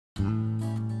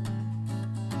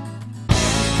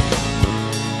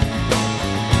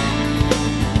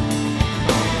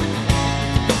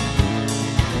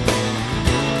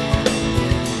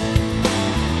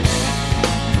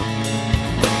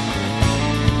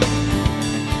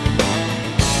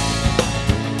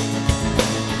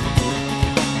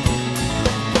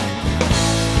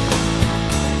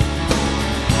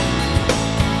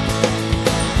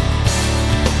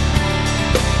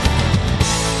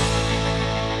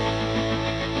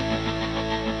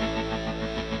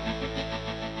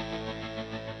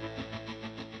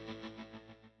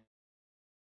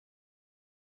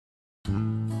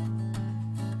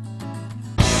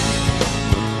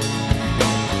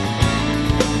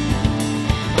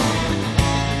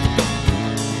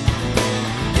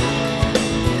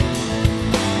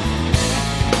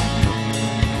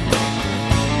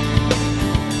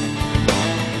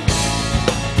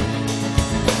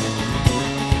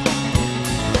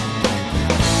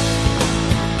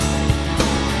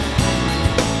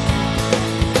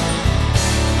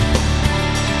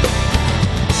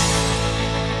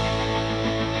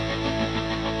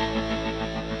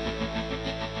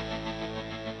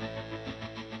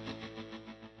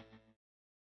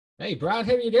Hey, Brad,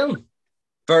 how are you doing?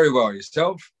 Very well,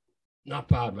 yourself? Not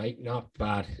bad, mate. Not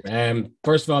bad.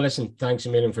 First of all, listen, thanks a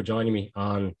million for joining me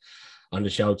on the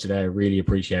show today. I really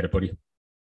appreciate it, buddy.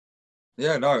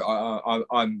 Yeah, no,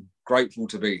 I'm grateful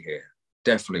to be here.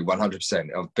 Definitely, 100%.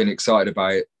 I've been excited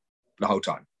about it the whole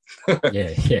time.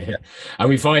 Yeah. And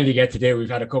we finally get to do. We've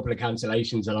had a couple of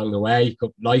cancellations along the way.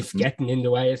 Life getting in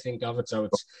the way, I think, of it. So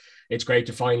it's great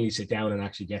to finally sit down and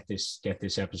actually get this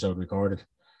episode recorded.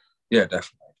 Yeah,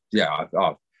 definitely. Yeah,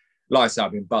 like I said,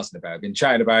 I've been buzzing about it. I've been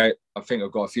chatting about it. I think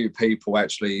I've got a few people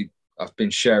actually. I've been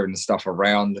sharing stuff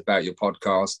around about your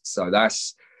podcast. So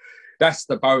that's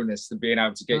the bonus of being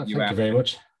able to get you out. Thank you very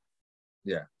much.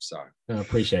 Yeah, so I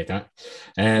appreciate that.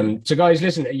 So guys,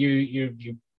 listen, you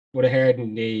would have heard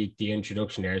in the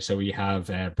introduction there. So we have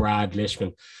Brad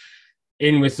Lishman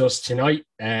in with us tonight.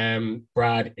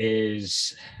 Brad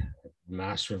is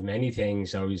master of many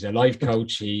things. So he's a life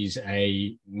coach. He's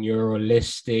a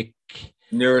neurolinguistic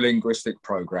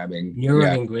programmer.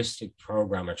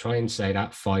 Try and say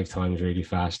that 5 times really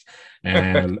fast.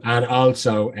 And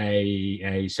also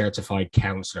a certified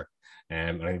counselor.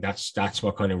 I think that's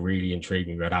what kind of really intrigued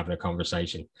me about having a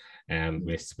conversation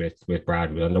with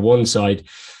Brad. On the one side,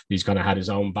 he's kind of had his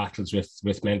own battles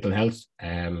with mental health,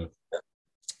 and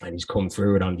he's come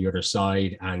through it on the other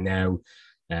side, and now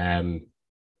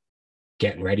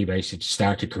getting ready basically to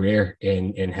start a career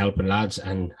in helping lads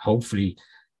and hopefully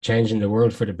changing the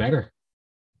world for the better.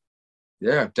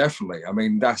 Yeah, definitely. I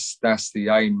mean, that's the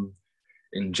aim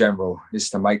in general,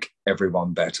 is to make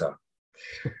everyone better.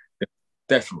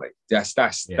 Definitely. That's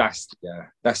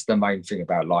the main thing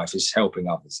about life, is helping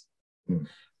others.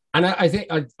 And I think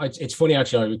it's funny,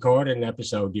 actually. I recorded an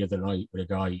episode the other night with a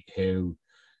guy who,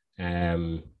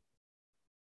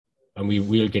 and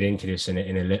we'll get into this in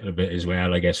a little bit as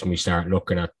well, I guess, when we start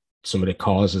looking at some of the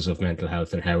causes of mental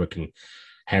health and how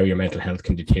your mental health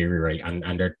can deteriorate.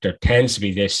 And there tends to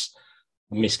be this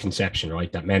misconception,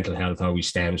 right, that mental health always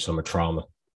stems from a trauma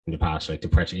in the past, like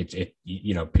depression.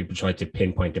 People try to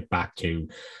pinpoint it back to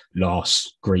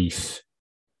loss, grief,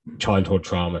 childhood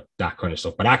trauma, that kind of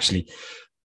stuff. But actually,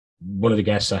 one of the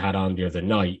guests I had on the other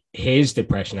night, his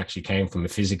depression actually came from a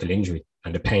physical injury,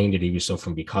 and the pain that he was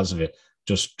suffering because of it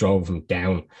just drove him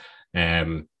down.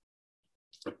 And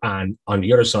on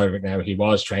the other side of it now, he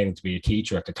was training to be a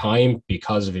teacher at the time.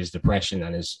 Because of his depression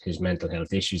and his mental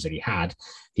health issues that he had,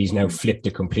 he's now flipped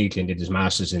it completely and did his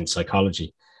master's in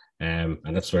psychology. And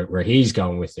that's where he's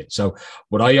going with it. So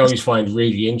what I always find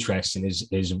really interesting is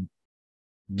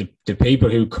the people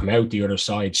who come out the other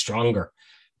side stronger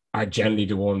are generally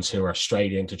the ones who are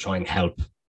straight in to try and help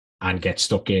and get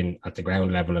stuck in at the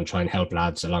ground level and try and help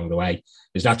lads along the way.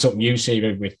 Is that something you see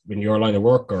in your line of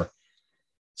work? Or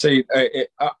see,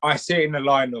 I see it in the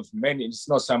line of many. It's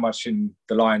not so much in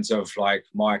the lines of like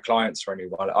my clients or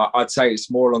anyone. I'd say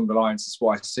it's more along the lines. It's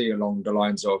what I see along the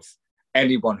lines of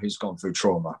anyone who's gone through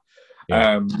trauma.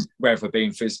 Whether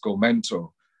being physical,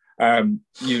 mental. 9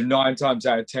 times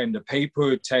out of 10, the people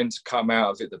who tend to come out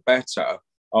of it the better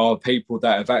are people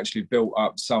that have actually built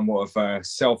up somewhat of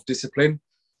self-discipline.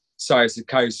 So it's a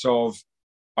case of,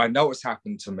 I know what's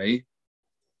happened to me,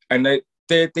 and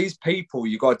these people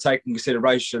you've got to take in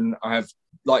consideration. I have,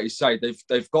 like you say,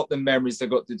 they've got the memories, they've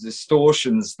got the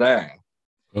distortions there.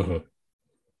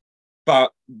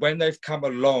 But when they've come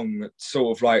along,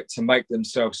 sort of like to make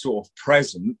themselves sort of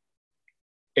present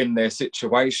in their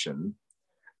situation,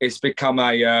 it's become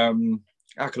a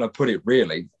how can I put it,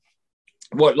 really,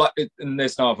 and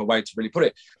there's no other way to really put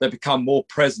it, they become more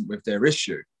present with their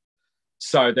issue.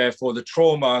 So therefore, the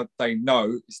trauma they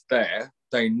know is there.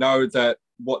 They know that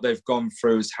what they've gone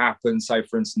through has happened. Say,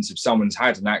 for instance, if someone's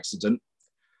had an accident,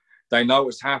 they know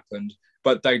it's happened,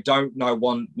 but they don't no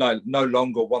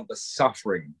longer want the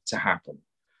suffering to happen.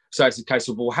 So it's a case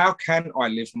of, well, how can I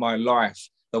live my life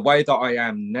the way that I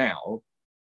am now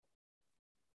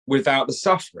without the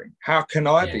suffering? How can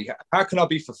I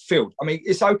be fulfilled? I mean,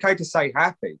 it's okay to say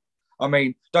happy. I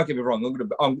mean, don't get me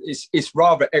wrong. It's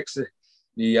rather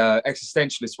the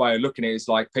existentialist way of looking at it is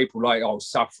like people like, oh,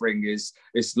 suffering is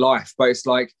life. But it's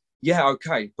like, yeah,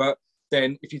 okay. But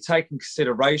then if you take in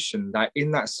consideration that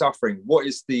in that suffering, what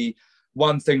is the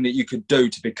one thing that you could do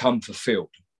to become fulfilled?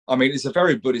 I mean, it's a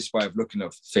very Buddhist way of looking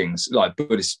at things, like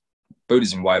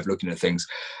Buddhism way of looking at things.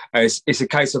 It's a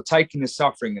case of taking the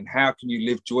suffering and how can you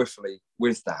live joyfully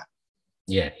with that?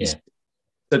 Yeah. So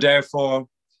therefore,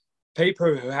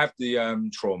 people who have the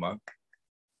trauma,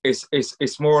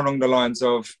 it's more along the lines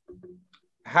of,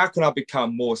 how can I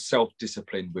become more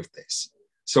self-disciplined with this?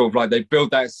 Sort of like they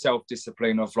build that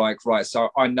self-discipline of like, right, so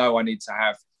I know I need to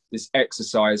have this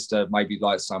exercise to maybe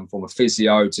like some form of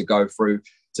physio to go through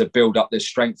to build up their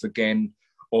strength again,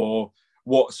 or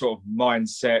what sort of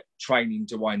mindset training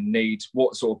do I need?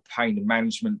 What sort of pain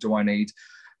management do I need?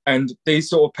 And these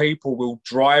sort of people will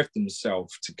drive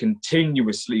themselves to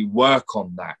continuously work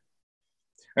on that.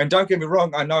 And don't get me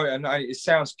wrong, I know it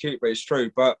sounds cute, but it's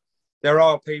true. But there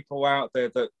are people out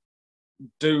there that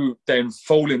do then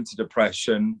fall into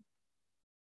depression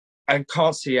and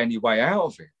can't see any way out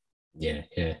of it. Yeah.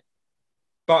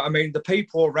 But I mean, the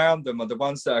people around them are the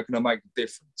ones that are going to make the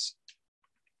difference.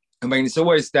 I mean, it's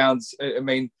always down to, I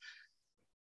mean,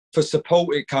 for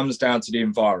support, it comes down to the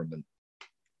environment.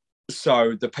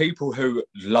 So the people who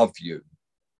love you,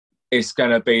 they're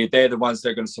the ones that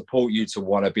are going to support you to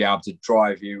want to be able to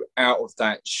drive you out of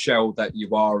that shell that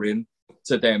you are in,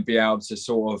 to then be able to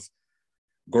sort of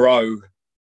grow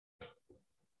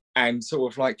and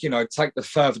sort of like, you know, take the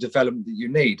further development that you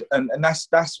need. And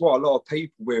that's what a lot of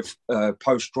people with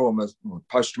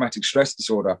post-traumatic stress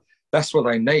disorder, that's what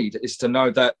they need, is to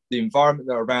know that the environment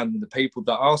they're around and the people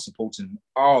that are supporting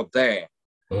are there.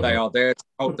 Mm-hmm. They are there to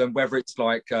help them, whether it's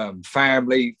like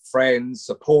family, friends,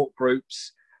 support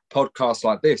groups, podcasts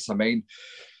like this. I mean,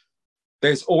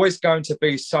 there's always going to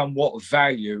be somewhat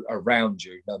value around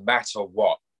you, no matter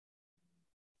what.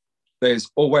 There's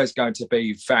always going to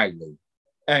be value.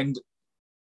 And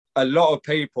a lot of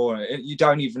people, you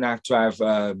don't even have to have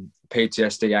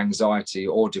PTSD, anxiety,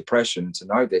 or depression to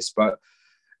know this, but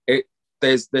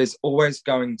there's always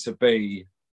going to be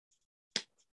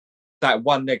that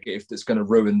one negative that's going to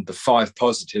ruin the 5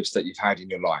 positives that you've had in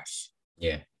your life.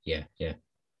 Yeah.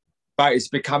 But it's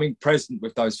becoming present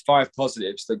with those 5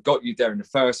 positives that got you there in the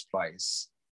first place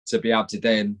to be able to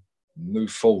then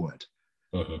move forward.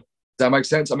 Mm-hmm. Does that make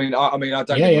sense? I mean, I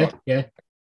don't. Yeah.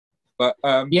 But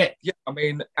I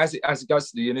mean, as it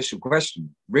goes to the initial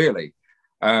question, really,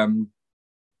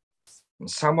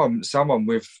 someone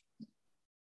with,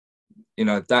 you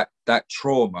know, that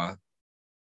trauma,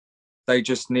 they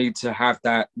just need to have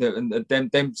that.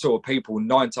 And them sort of people,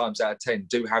 9 times out of 10,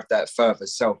 do have that further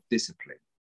self-discipline.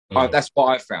 Mm. That's what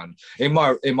I found in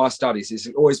my studies. It's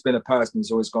always been a person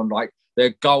who's always gone like,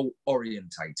 they're goal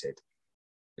orientated.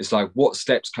 It's like, what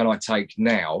steps can I take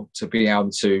now to be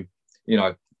able to, you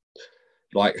know,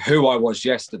 like who I was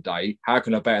yesterday, how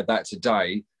can I better that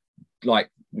today?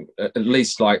 Like at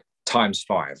least like times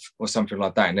 5 or something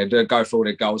like that. And they go for all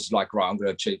their goals, like, right, I'm going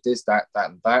to achieve this, that,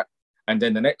 and that. And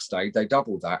then the next day they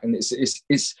double that. And it's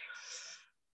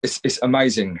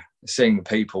amazing seeing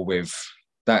people with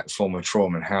that form of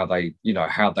trauma and how they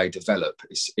develop.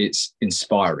 It's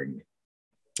inspiring.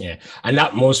 Yeah. And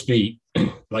that must be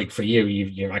like for you,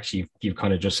 you've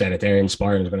kind of just said it there,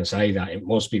 inspiring. I was going to say that it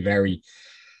must be very,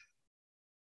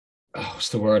 what's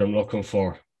the word I'm looking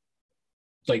for?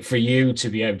 Like for you to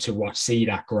be able to see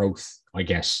that growth, I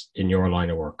guess, in your line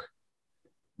of work.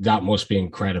 That must be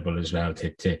incredible as well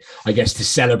to I guess, to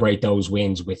celebrate those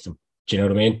wins with them. Do you know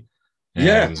what I mean?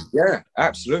 Yeah,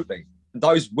 absolutely.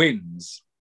 Those wins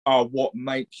are what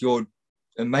make your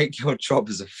job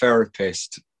as a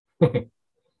therapist.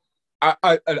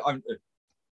 I'm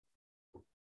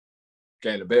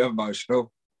getting a bit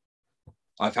emotional.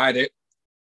 I've had it.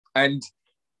 And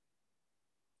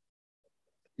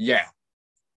yeah.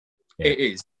 It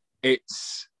is.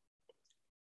 It's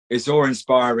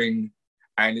awe-inspiring,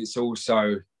 and it's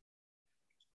also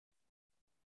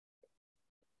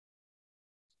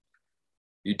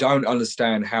you don't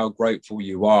understand how grateful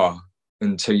you are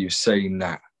until you've seen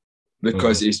that,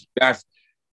 because it's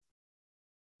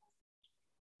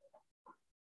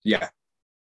Yeah.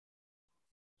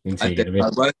 There's no a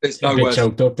bit words.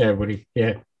 choked up there, buddy.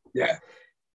 Yeah. Yeah.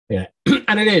 Yeah.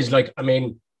 And it is like, I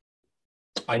mean,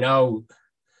 I know,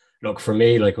 look, for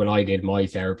me, like when I did my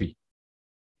therapy,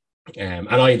 and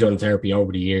I had done therapy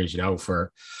over the years, you know,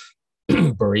 for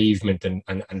bereavement and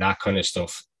that kind of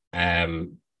stuff.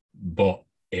 But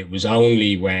it was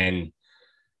only when,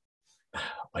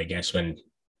 I guess, when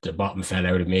the bottom fell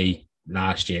out of me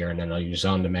last year, and then I was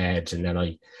on the meds, and then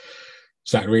I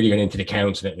started really going into the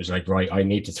counts, and it was like, right, I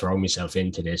need to throw myself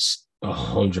into this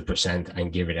 100%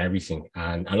 and give it everything.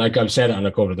 And like I've said it on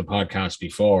a couple of the podcasts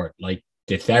before, like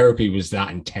the therapy was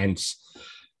that intense.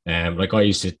 Like I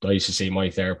used to see my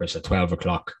therapist at 12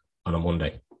 o'clock on a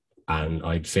Monday, and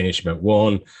I'd finish about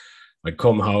 1. I'd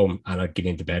come home and I'd get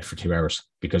into bed for 2 hours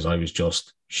because I was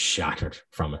just shattered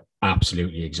from it,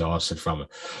 absolutely exhausted from it.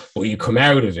 But you come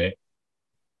out of it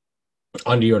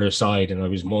on the other side, and I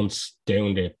was months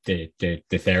doing the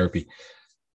therapy,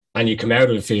 and you come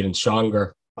out of it feeling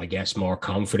stronger, I guess, more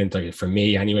confident. Like for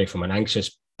me, anyway, from an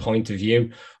anxious point of view,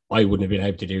 I wouldn't have been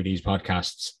able to do these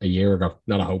podcasts a year ago.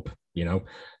 Not a hope, you know.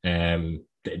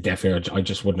 Definitely, I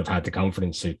just wouldn't have had the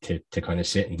confidence to kind of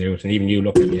sit and do it. And even you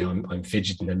look at me, I'm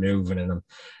fidgeting and moving, and I'm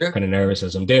kind of nervous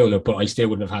as I'm doing it, but I still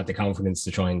wouldn't have had the confidence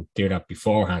to try and do that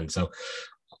beforehand. So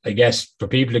I guess for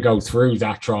people to go through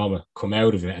that trauma, come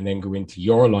out of it, and then go into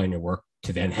your line of work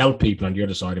to then help people on the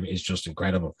other side of it is just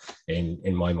incredible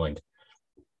in my mind.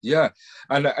 Yeah.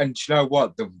 And you know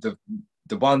what?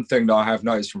 The one thing that I have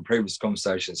noticed from previous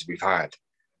conversations we've had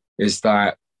is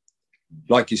that,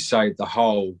 like you say, the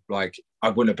whole, like, I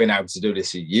wouldn't have been able to do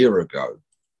this a year ago,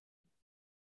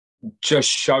 just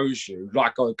shows you,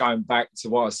 like, going back to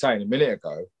what I was saying a minute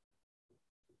ago,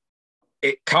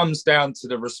 it comes down to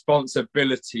the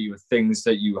responsibility of things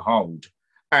that you hold.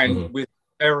 And with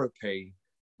therapy,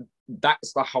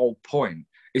 that's the whole point.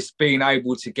 It's being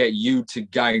able to get you to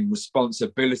gain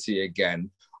responsibility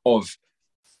again of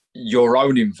your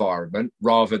own environment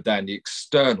rather than the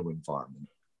external environment.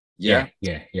 Yeah.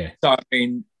 So, I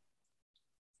mean,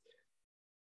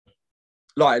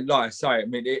 like I say, I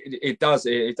mean, it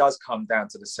does come down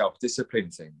to the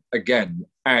self-discipline thing again.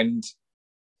 And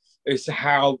it's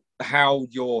how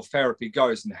your therapy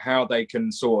goes and how they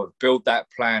can sort of build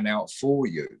that plan out for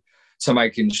you, to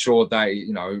making sure that,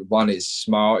 you know, one, is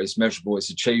smart, it's measurable, it's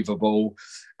achievable,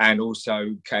 and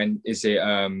also can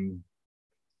you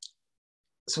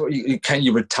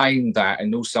retain that,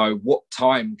 and also what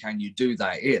time can you do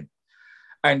that in?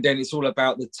 And then it's all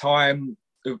about the time.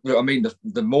 I mean,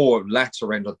 the more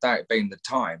latter end of that being the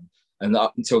time, and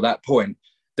up until that point,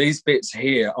 these bits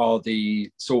here are the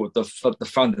sort of the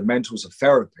fundamentals of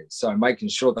therapy. So making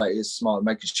sure that it is smart,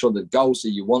 making sure the goals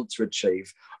that you want to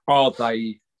achieve, are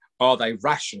they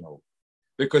rational?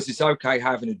 Because it's okay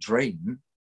having a dream.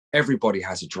 Everybody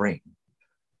has a dream.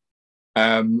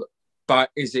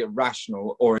 But is it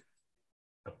rational? Or,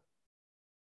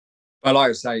 but like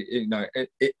I say, you know,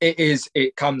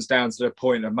 it comes down to the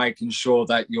point of making sure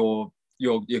that your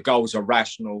goals are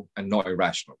rational and not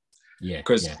irrational. Yeah.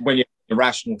 Because when you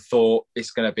irrational thought,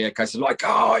 it's going to be a case of like,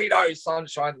 oh, you know,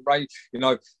 sunshine and rain, you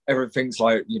know, everything's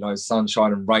like, you know,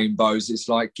 sunshine and rainbows. It's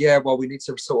like, yeah, well, we need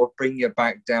to sort of bring you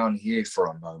back down here for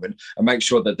a moment and make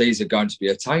sure that these are going to be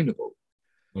attainable.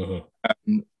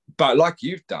 But like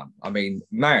you've done, I mean,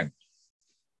 man,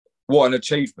 what an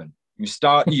achievement.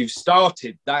 You've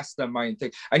started, that's the main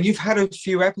thing. And you've had a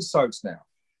few episodes now.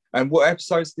 And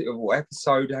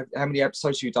how many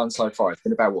episodes have you done so far? It's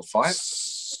been about, what, 5?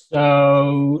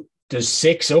 So there's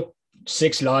 6 up,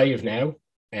 6 live now.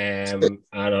 And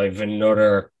I've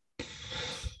another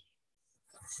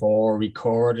 4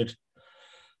 recorded.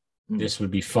 This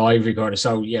would be 5 recorded.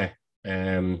 So yeah.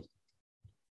 And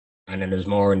then there's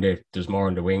more in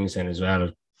the wings then as well.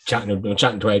 I'm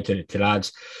chatting to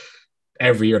lads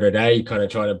every other day, kind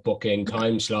of trying to book in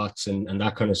time slots and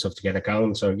that kind of stuff to get it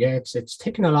going. So yeah, it's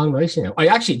ticking along nicely now. I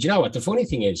actually, do you know what the funny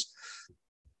thing is?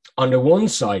 On the one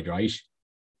side, right,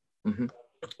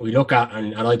 we look at,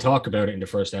 and I talk about it in the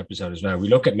first episode as well, we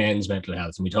look at men's mental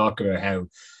health, and we talk about how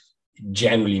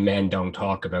generally men don't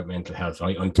talk about mental health,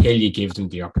 right, until you give them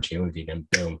the opportunity. Then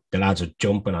boom, the lads are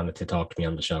jumping on it to talk to me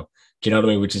on the show. Do you know what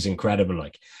I mean? Which is incredible.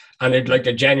 Like, and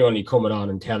they're genuinely coming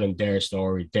on and telling their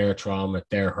story, their trauma,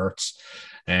 their hurts,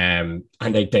 and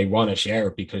they want to share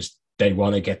it because they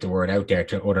want to get the word out there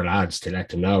to other lads to let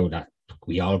them know that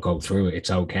we all go through it.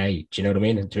 It's okay. Do you know what I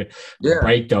mean? And to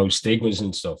break those stigmas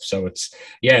and stuff. So it's,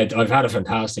 yeah, I've had a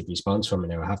fantastic response from it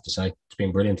now, I have to say. It's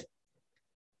been brilliant.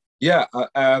 Yeah.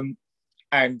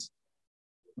 And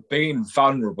being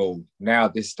vulnerable now,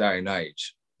 this day and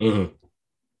age,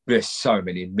 there's so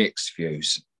many mixed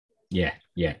views. Yeah,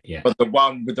 yeah, yeah. But the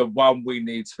one we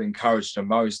need to encourage the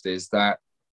most is that,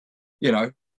 you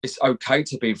know, it's okay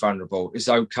to be vulnerable. It's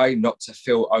okay not to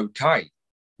feel okay.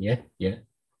 Yeah, yeah.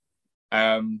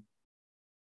 I'll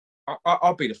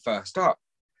be the first up.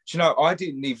 Do you know, I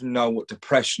didn't even know what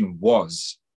depression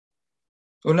was.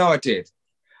 Well, no, I did.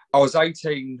 I was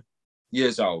 18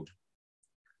 years old.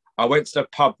 I went to the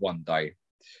pub one day,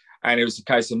 and it was a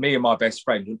case of me and my best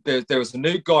friend. There was a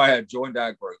new guy who had joined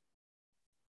our group.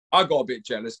 I got a bit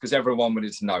jealous because everyone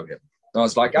wanted to know him. And I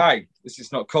was like, hey, this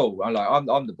is not cool. I'm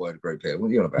the boy of the group here. What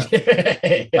are you on about?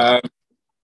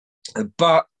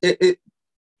 But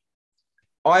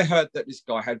I heard that this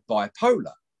guy had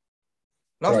bipolar.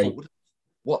 And I thought,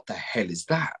 what the hell is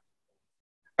that?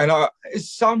 And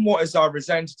somewhat as I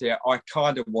resented it, I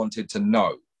kind of wanted to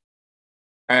know.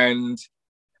 And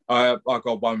I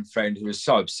got one friend who was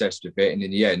so obsessed with it. And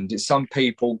in the end, some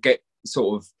people get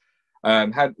sort of,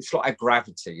 it's like a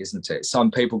gravity, isn't it?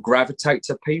 Some people gravitate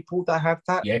to people that have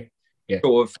that. Yeah. Yeah.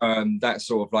 Sort of that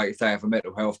sort of like if they have a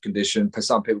mental health condition,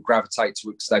 some people gravitate to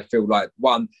it because they feel like,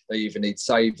 one, they either need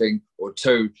saving, or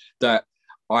two, that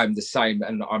I'm the same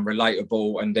and I'm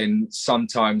relatable. And then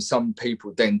sometimes some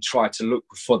people then try to look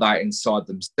for that inside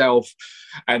themselves.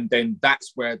 And then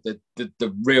that's where the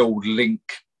real link,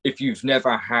 if you've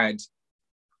never had,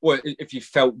 well, if you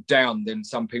felt down, then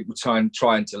some people trying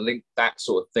to link that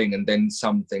sort of thing, and then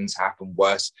some things happen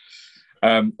worse.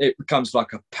 It becomes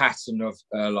like a pattern of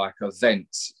like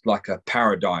events, like a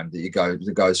paradigm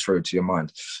that goes through to your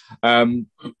mind.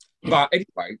 But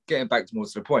anyway, getting back more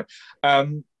to the point,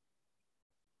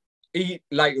 he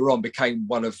later on became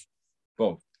one of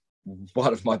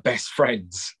my best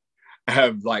friends,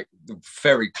 like the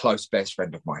very close best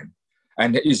friend of mine,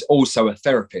 and he's also a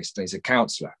therapist and he's a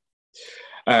counsellor.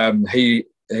 He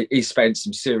spent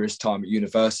some serious time at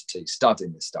university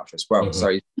studying this stuff as well. Mm-hmm. So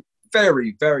he's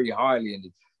very, very highly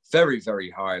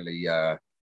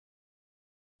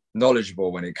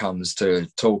knowledgeable when it comes to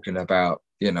talking about,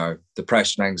 you know,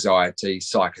 depression, anxiety,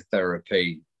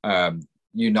 psychotherapy.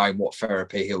 You name what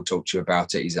therapy, he'll talk to you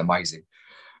about it. He's amazing.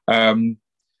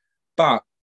 But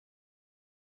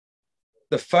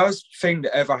the first thing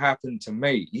that ever happened to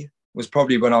me was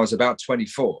probably when I was about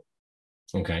 24.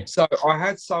 Okay. So I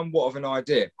had somewhat of an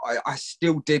idea. I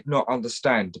still did not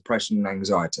understand depression and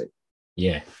anxiety.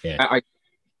 Yeah, yeah.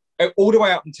 All the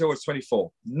way up until I was 24,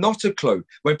 not a clue.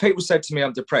 When people said to me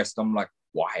I'm depressed, I'm like,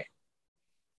 why?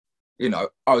 You know,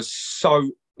 I was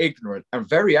so ignorant and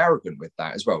very arrogant with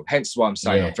that as well. Hence why I'm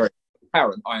saying I'm very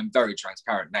transparent. I am very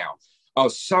transparent now. I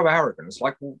was so arrogant. It's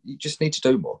like, well, you just need to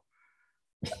do more.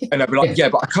 And I'd be like, yeah,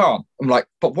 but I can't. I'm like,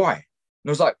 but why? And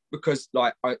I was like, because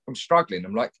like I'm struggling.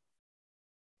 I'm like,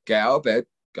 get out of bed,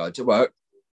 go to work,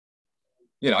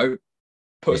 you know,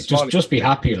 just be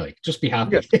happy, like just be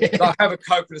happy. Like have a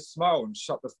Coke and a smile and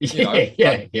shut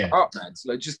the up, man.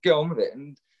 So like, just get on with it.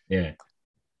 And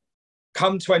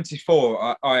come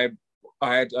 24, I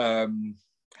had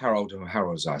how old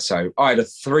was I? So I had a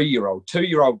 3-year-old,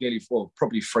 2-year-old, nearly 4,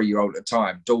 probably 3-year-old at the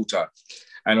time, daughter,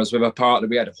 and I was with a partner.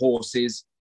 We had horses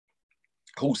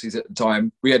at the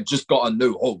time. We had just got a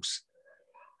new horse,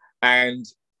 and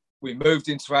we moved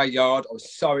into our yard. I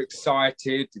was so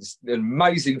excited. It's an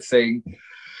amazing thing.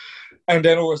 And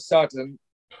then all of a sudden,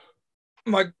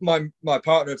 my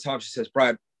partner at the time, she says,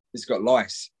 Brad, he's got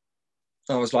lice.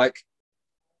 And I was like,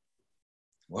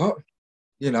 what?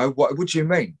 You know, what do you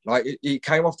mean? Like, he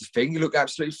came off the thing. He looked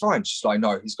absolutely fine. She's like,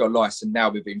 no, he's got lice. And now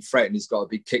we've been threatened. He's got to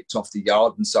be kicked off the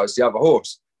yard. And so is the other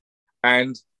horse.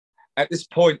 And at this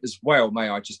point as well, may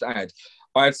I just add,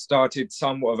 I had started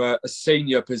somewhat of a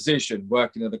senior position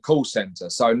working at the call centre.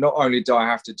 So not only do I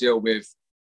have to deal with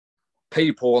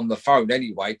people on the phone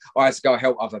anyway, I had to go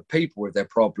help other people with their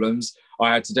problems.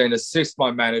 I had to then assist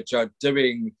my manager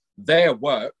doing their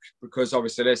work, because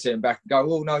obviously they're sitting back and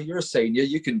go, oh, no, you're a senior,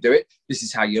 you can do it. This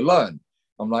is how you learn.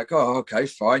 I'm like, oh, okay,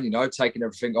 fine. You know, taking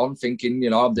everything on, thinking, you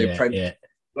know, I'm the apprentice,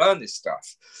 learn this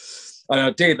stuff. And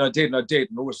I did.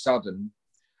 And all of a sudden,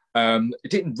 it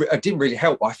didn't really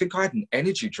help. I think I had an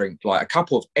energy drink, like a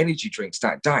couple of energy drinks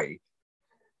that day.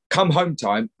 Come home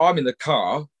time, I'm in the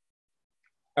car,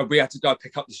 and we had to go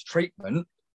pick up this treatment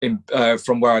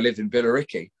from where I live in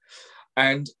Billericay.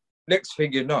 And next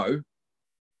thing you know,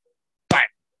 bang,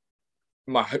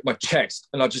 my chest,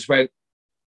 and I just went,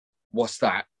 what's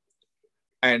that?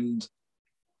 And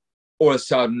all of a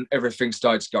sudden, everything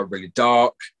started to go really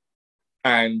dark,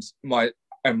 and my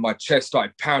chest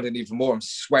started pounding even more. I'm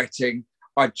sweating.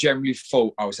 I generally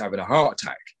thought I was having a heart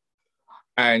attack.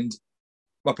 And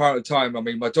my partner at the time, I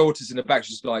mean, my daughter's in the back.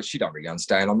 She's like, she don't really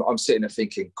understand. I'm sitting there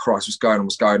thinking, Christ,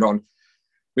 what's going on?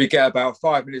 We get about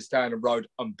 5 minutes down the road,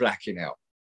 I'm blacking out.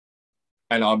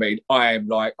 And I mean, I am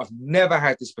like, I've never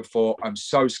had this before. I'm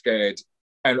so scared.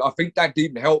 And I think that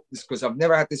didn't help this because I've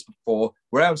never had this before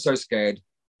where I'm so scared.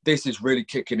 This is really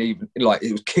kicking even, like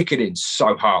it was kicking in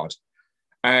so hard.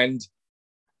 And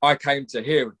I came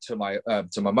to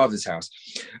my mother's house,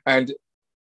 and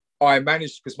I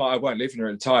managed, because I weren't living here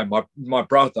at the time. My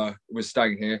brother was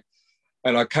staying here,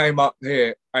 and I came up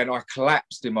here and I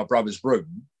collapsed in my brother's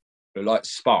room, like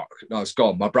spark. And I was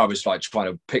gone. My brother's like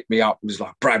trying to pick me up. He was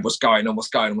like, Brad, what's going on? What's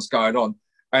going on? What's going on?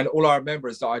 And all I remember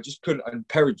is that I just couldn't. And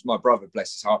Perry, my brother,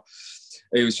 bless his heart,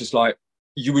 he was just like,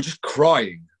 you were just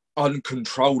crying,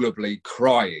 uncontrollably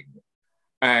crying,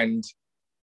 and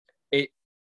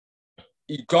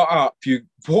you got up, you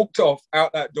walked off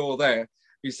out that door there,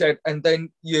 he said, and then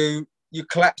you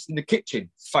collapsed in the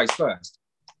kitchen face first.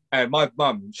 And my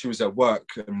mum, she was at work,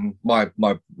 and my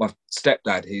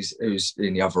stepdad, who's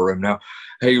in the other room now,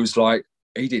 he was like,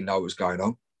 he didn't know what was going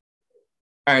on.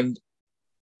 And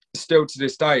still to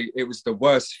this day, it was the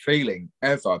worst feeling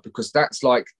ever, because that's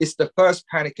like, it's the first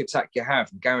panic attack you have,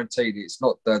 and guaranteed it's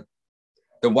not the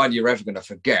one you're ever going to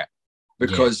forget.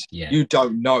 Because you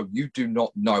do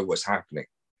not know what's happening.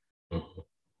 Mm-hmm.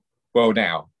 Well,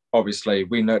 now, obviously,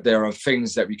 we know there are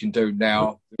things that we can do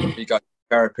now. We go to a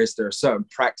therapist. There are certain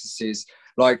practices,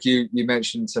 like you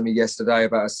mentioned to me yesterday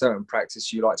about a certain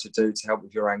practice you like to do to help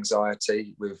with your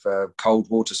anxiety with cold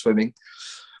water swimming.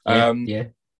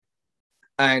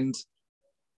 And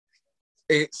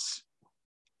it's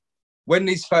when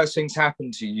these first things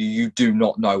happen to you, you do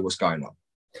not know what's going on.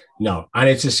 No, and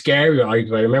it's a scary. I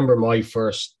remember my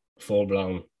first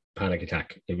full-blown panic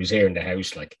attack. It was here in the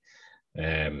house, like,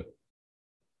 and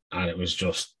it was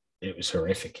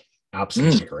horrific,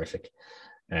 absolutely horrific.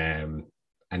 And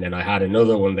then I had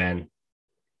another one then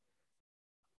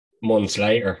months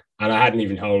later, and I hadn't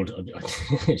even told.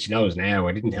 She knows now.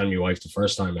 I didn't tell my wife the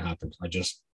first time it happened. I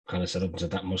just kind of said up and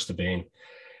said that must have been,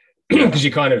 because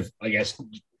you kind of, I guess,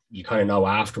 you kind of know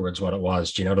afterwards what it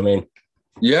was. Do you know what I mean?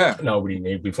 Yeah. Nobody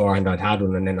knew beforehand I'd had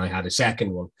one, and then I had a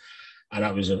second one, and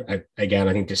that was again,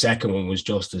 I think the second one was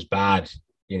just as bad.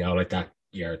 You know, like that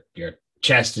your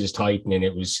chest is tightening.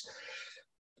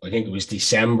 I think it was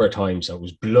December time, so it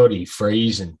was bloody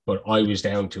freezing, but I was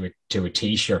down to a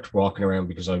t-shirt walking around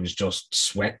because I was just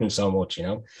sweating so much, you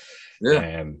know.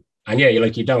 Yeah. And yeah,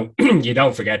 you don't you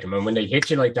don't forget them, and when they hit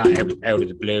you like that out of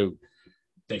the blue,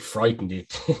 they frightened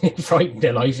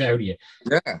the life out of you.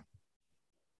 Yeah.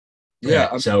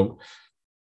 Yeah. So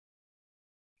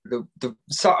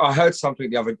I heard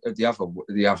something the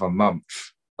other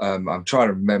month. I'm trying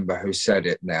to remember who said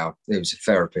it now. It was a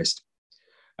therapist,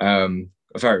 a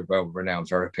very well-renowned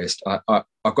therapist.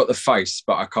 I've got the face,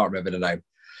 but I can't remember the name.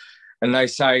 And they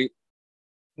say,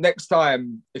 next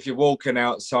time if you're walking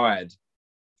outside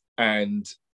and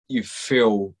you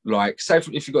feel like, say if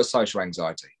you've got social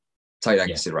anxiety, take that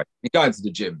into consideration. You're going to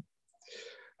the gym,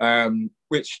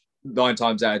 which 9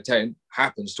 times out of 10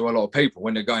 happens to a lot of people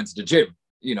when they're going to the gym.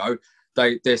 You know,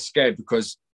 they're scared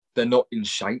because they're not in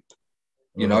shape.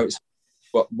 You know, it's,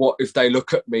 what if they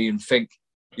look at me and think,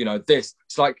 you know, this?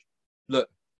 It's like, look,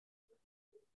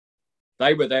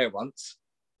 they were there once,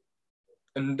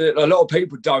 and a lot of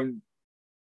people don't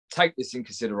take this in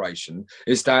consideration.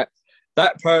 Is that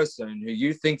person who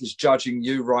you think is judging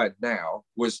you right now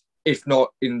was, if not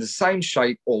in the same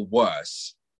shape or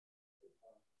worse,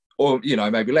 or, you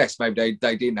know, maybe less. Maybe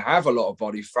they didn't have a lot of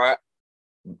body fat,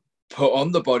 put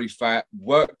on the body fat,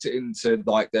 worked it into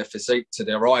like their physique to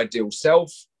their ideal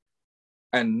self,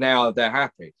 and now they're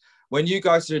happy. When you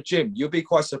go to the gym, you'll be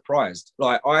quite surprised.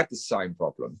 Like, I had the same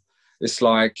problem. It's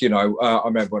like, you know, I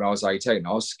remember when I was 18,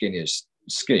 I was skinny as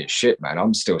shit, man.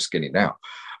 I'm still skinny now.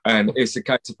 And it's a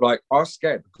case of like, I was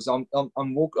scared because I'm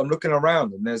looking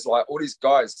around, and there's like all these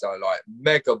guys that are like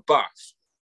mega buff.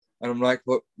 And I'm like,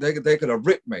 well, they're going to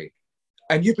rip me.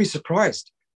 And you'd be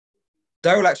surprised.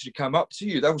 They will actually come up to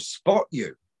you. They will spot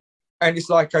you. And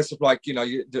it's like a case of like, you know,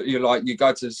 you're like, you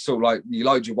go to sort of like, you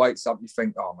load your weights up, you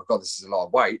think, oh my God, this is a lot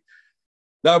of weight.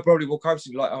 They'll probably walk over to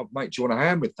you like, oh, mate, do you want a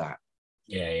hand with that?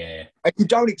 Yeah. And you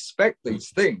don't expect these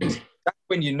things. That's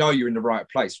when you know you're in the right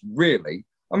place, really.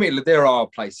 I mean, there are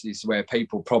places where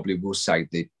people probably will say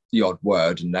the odd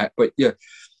word and that, but yeah,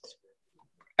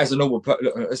 as a normal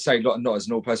person, not as a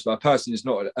normal person, but a person who's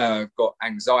not got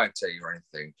anxiety or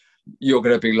anything, you're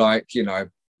going to be like, you know,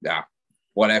 yeah,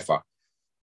 whatever.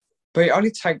 But it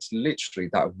only takes literally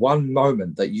that one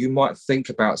moment that you might think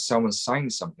about someone saying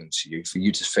something to you for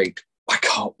you to think, I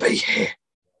can't be here.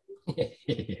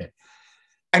 Yeah.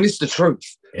 And it's the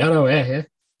truth. Yeah, no,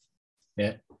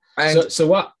 yeah. And so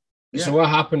what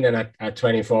happened then at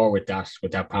 24 with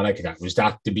that panic attack? Was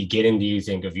that the beginning, do you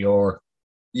think, of your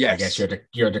Yes. I guess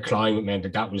your decline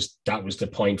meant that was the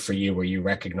point for you where you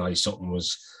recognized something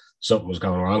was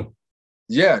going wrong.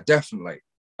 Yeah, definitely.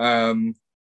 There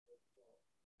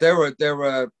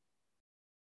were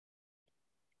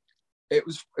it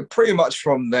was pretty much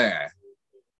from there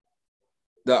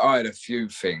that I had a few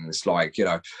things like,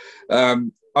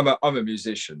 I'm a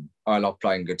musician. I love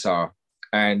playing guitar.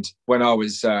 And when I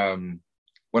was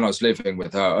living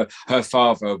with her, her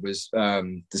father was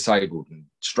disabled and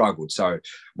struggled. So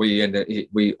I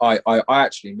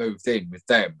actually moved in with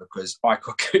them because I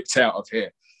got kicked out of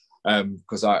here.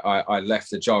 Because I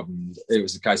left the job, and it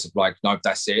was a case of like, no,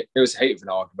 that's it. It was a heat of an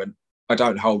argument. I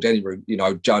don't hold any,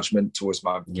 judgment towards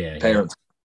my parents.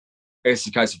 Yeah. It's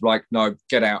a case of like, no,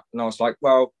 get out. And I was like,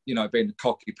 well, being a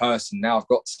cocky person, now I've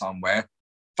got somewhere.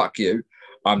 Fuck you.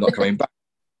 I'm not coming back.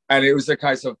 And it was a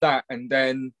case of that. And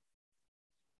then,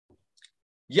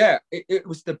 yeah, it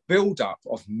was the build-up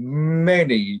of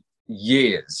many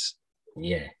years.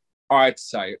 Yeah. I'd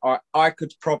say I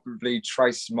could probably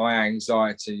trace my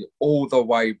anxiety all the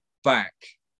way back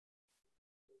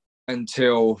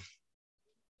until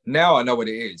now. I know what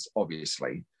it is,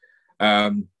 obviously.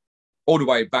 All the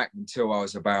way back until I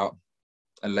was about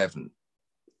 11.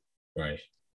 Right.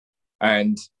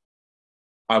 And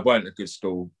I weren't a good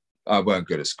school. I weren't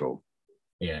good at school.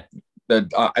 Yeah.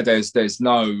 There's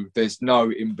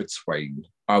no in between.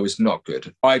 I was not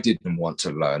good. I didn't want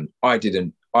to learn. I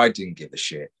didn't give a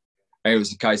shit. And it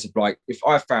was a case of like, if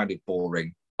I found it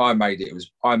boring, I made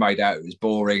out it was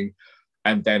boring,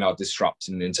 and then I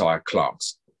disrupted an entire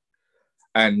class.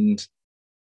 And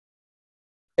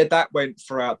that went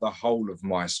throughout the whole of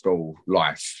my school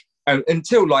life, and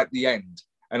until like the end.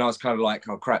 And I was kind of like,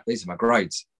 oh crap, these are my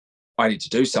grades. I need to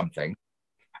do something.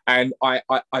 And I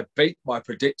beat my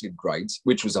predicted grades,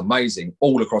 which was amazing,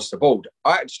 all across the board.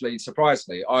 I actually,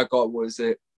 surprisingly, I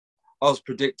was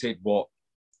predicted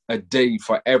a D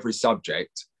for every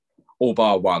subject, all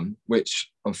bar one,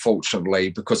 which unfortunately,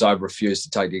 because I refused to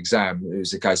take the exam, it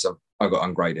was a case of I got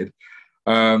ungraded.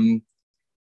 And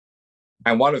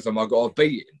one of them I got a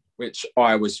B in, which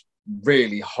I was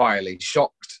really highly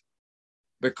shocked,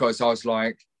 because I was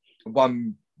like,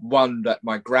 one that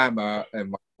my grammar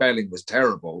and my spelling was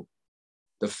terrible.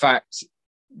 The fact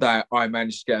that I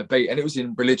managed to get a B, and it was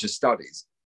in religious studies,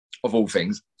 of all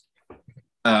things.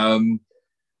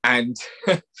 And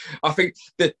I think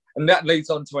that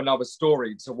leads on to another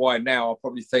story, to why now I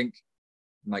probably think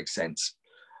makes sense.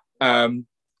 But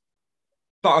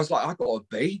I was like, I got a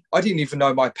B. I didn't even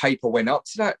know my paper went up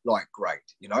to that like grade,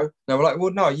 They were like,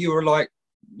 well, no, you were like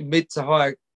mid to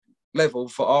high level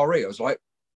for RE. I was like,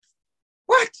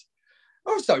 what?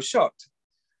 I was so shocked.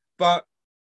 But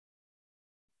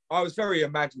I was very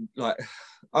I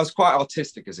was quite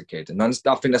artistic as a kid, and I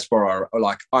think that's where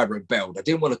I rebelled. I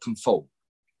didn't want to conform.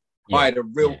 Yeah, I had a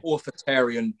real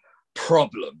authoritarian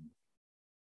problem.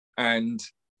 And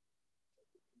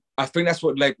I think that's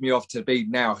what led me off to be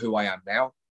now who I am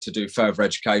now, to do further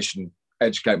education,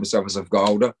 educate myself as I've got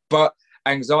older. But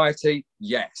anxiety,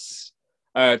 yes.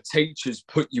 Teachers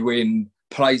put you in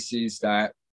places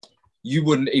that you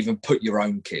wouldn't even put your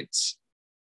own kids.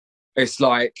 It's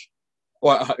like,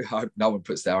 well, no one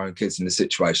puts their own kids in the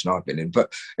situation I've been in,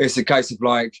 but it's a case of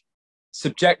like,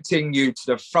 subjecting you to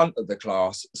the front of the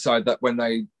class, so that when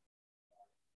they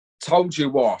told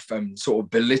you off and sort of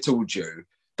belittled you,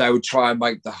 they would try and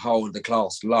make the whole of the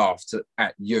class laugh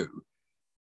at you.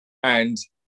 And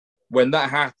when that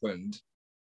happened,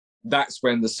 that's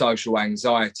when the social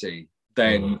anxiety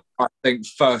then I think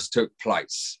first took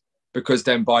place, because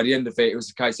then by the end of it was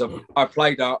a case of I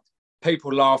played up,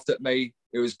 people laughed at me,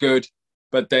 it was good,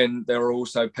 but then there were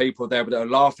also people there that are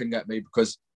laughing at me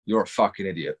because you're a fucking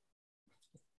idiot.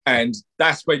 And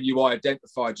that's when you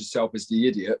identified yourself as the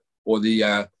idiot, or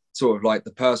the sort of like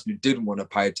the person who didn't want to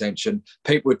pay attention.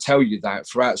 People would tell you that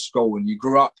throughout school, and you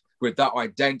grew up with that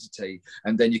identity.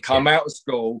 And then you come out of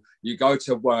school, you go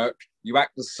to work, you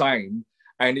act the same.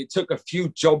 And it took a few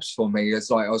jobs for me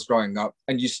as I was growing up,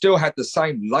 and you still had the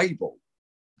same label.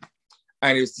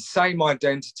 And it was the same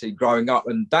identity growing up.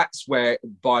 And that's where,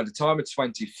 by the time of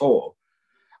 24,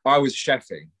 I was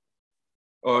chefing.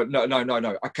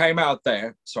 No. I came out of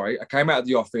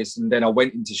the office, and then I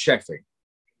went into chefing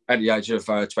at the age of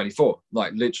 24.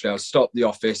 Like literally, I stopped the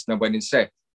office and I went in chef.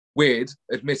 Weird,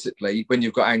 admittedly, when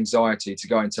you've got anxiety, to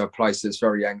go into a place that's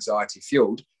very anxiety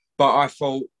fueled. But I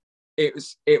thought it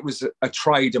was a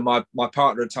trade, and my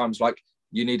partner at the time was like,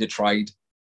 you need a trade,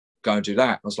 go and do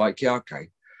that. I was like, yeah, okay.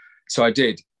 So I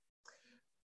did.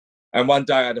 And one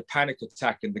day I had a panic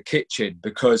attack in the kitchen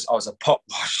because I was a pot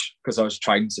wash, because I was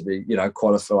trained to be,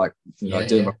 qualified, like,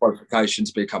 doing my qualification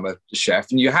to become a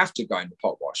chef. And you have to go into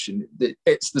pot wash. And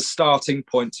it's the starting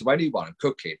point to anyone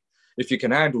cooking. If you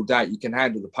can handle that, you can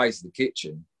handle the pace of the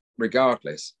kitchen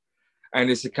regardless. And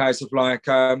it's a case of like,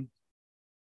 I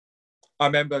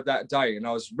remember that day and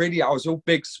I was all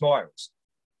big smiles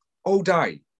all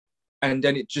day. And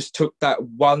then it just took that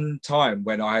one time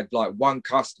when I had like one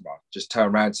customer just turn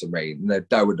around to me, and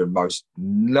they were the most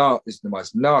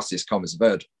nastiest comments I've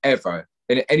heard ever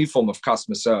in any form of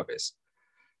customer service.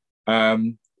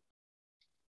 And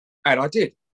I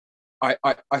did. I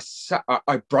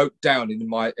broke down in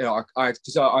my,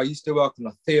 because I used to work in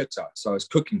a theatre, so I was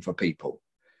cooking for people.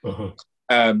 Uh-huh.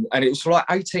 And it was for like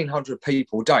 1,800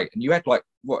 people a day. And you had like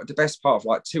the best part of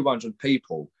like 200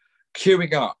 people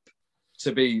queuing up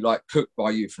to be like cooked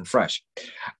by you from fresh.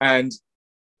 And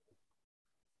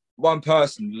one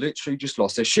person literally just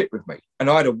lost their shit with me. And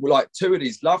I had like two of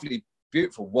these lovely,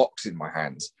 beautiful woks in my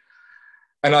hands.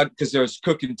 And because I was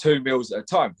cooking 2 meals at a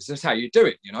time, because that's how you do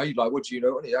it. You're like, what do you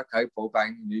know? Okay, Paul,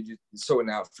 bang. You're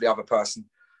sorting out for the other person.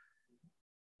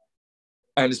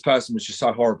 And this person was just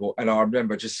so horrible. And I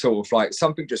remember just sort of like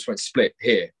something just went split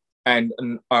here. And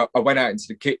I went out into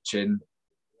the kitchen,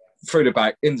 through the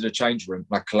back, into the change room,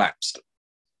 and I collapsed.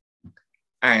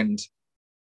 And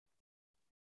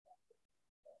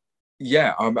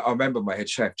yeah, I remember my head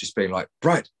chef just being like,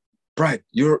 Brad,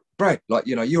 you're Brad, like,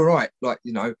 you're right. Like,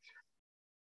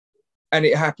 and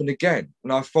it happened again.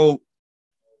 And I thought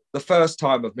the first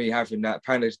time of me having that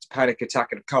panic attack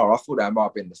in the car, I thought that might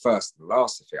have been the first and the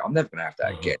last of it. I'm never going to have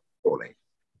that again, surely.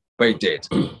 But it did.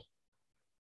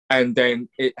 And then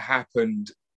it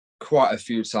happened quite a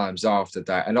few times after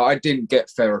that. And I didn't get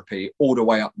therapy all the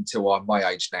way up until I'm my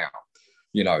age now.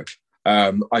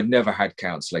 I never had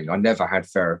counselling. I never had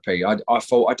therapy. I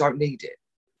thought I don't need it.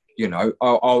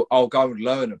 I'll go and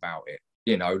learn about it.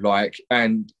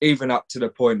 And even up to the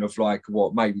point of like,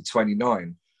 maybe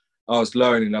 29, I was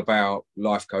learning about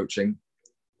life coaching,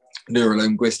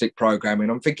 neuro-linguistic programming.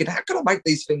 I'm thinking, how can I make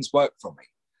these things work for me?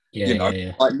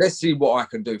 Yeah. Like, let's see what I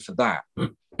can do for that.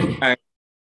 And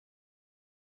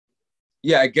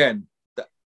yeah, again,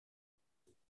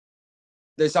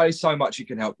 there's only so much you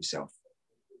can help yourself.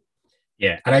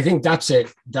 Yeah, and I think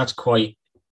that's quite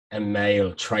a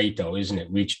male trait, though, isn't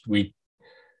it?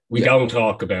 We don't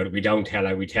talk about it. We don't tell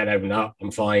her. We tell her, no, I'm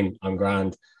fine. I'm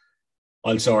grand.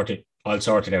 I'll sort it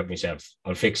out myself.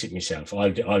 I'll fix it myself.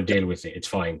 I'll deal with it. It's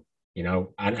fine. And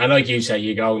like you say,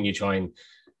 you go and you try and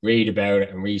read about it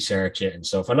and research it and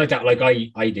stuff. And like that, like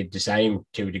I did the same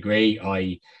to a degree.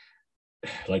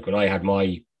 Like when I had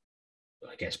my,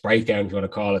 I guess, breakdown, if you want to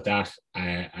call it that,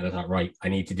 and I thought, right, I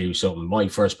need to do something. My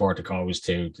first port of call was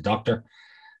to the doctor.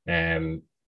 And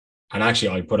actually,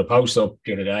 I put a post up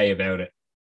the other day about it.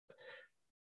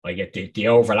 I get the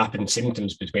overlapping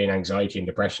symptoms between anxiety and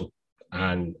depression,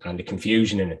 and the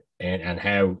confusion in it, and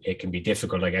how it can be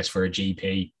difficult, I guess, for a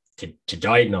GP to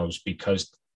diagnose,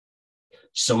 because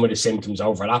some of the symptoms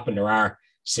overlap and there are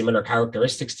similar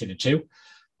characteristics to the two.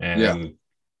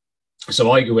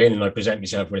 So I go in and I present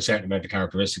myself with a certain amount of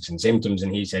characteristics and symptoms,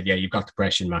 and he said, yeah, you've got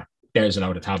depression, Matt. There's a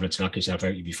load of tablets, knock yourself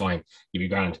out, you'll be fine, you'll be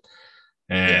grand.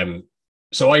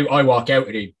 So I walk out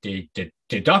of the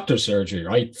doctor's surgery,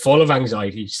 right, full of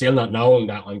anxiety, still not knowing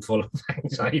that I'm full of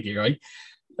anxiety, right?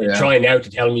 Yeah. Trying now to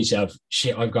tell myself,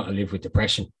 shit, I've got to live with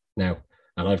depression now,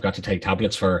 and I've got to take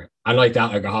tablets for it. And like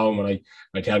that, I go home and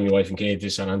I tell my wife and kids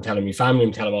this, and I'm telling my family,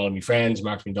 I'm telling all of my friends,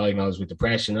 Mark's been diagnosed with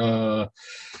depression.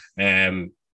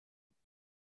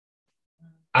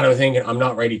 And I'm thinking, I'm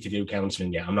not ready to do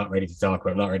counselling yet. I'm not ready to talk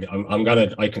about it. I'm not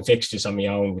ready. I can fix this on my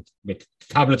own. With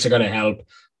tablets are going to help,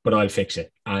 but I'll fix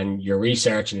it. And you're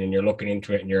researching and you're looking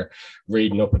into it and you're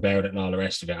reading up about it and all the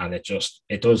rest of it. And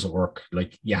it doesn't work.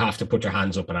 Like, you have to put your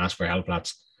hands up and ask for help,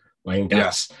 lads. I think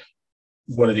that's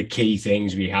one of the key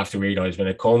things we have to realize when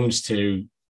it comes to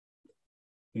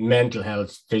mental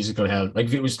health, physical health. Like,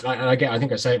 if it was, I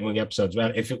think I said it in one of the episodes,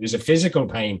 well, if it was a physical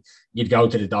pain, you'd go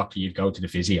to the doctor, you'd go to the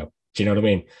physio. Do you know what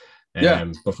I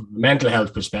mean? But from a mental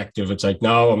health perspective, it's like,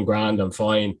 no, I'm grand, I'm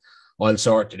fine, I'll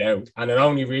sort it out. And it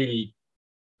only really,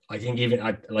 I think,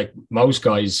 even like most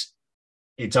guys,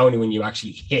 it's only when you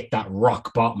actually hit that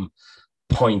rock bottom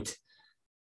point,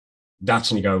 that's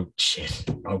when you go, shit,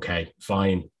 okay,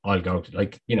 fine, I'll go to,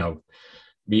 like,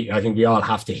 I think we all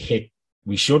have to hit,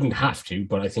 we shouldn't have to,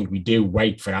 but I think we do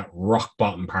wait for that rock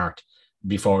bottom part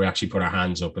before we actually put our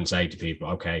hands up and say to people,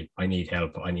 okay, I need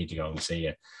help, I need to go and see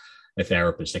a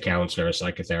therapist, a counselor, a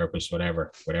psychotherapist,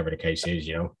 whatever the case is,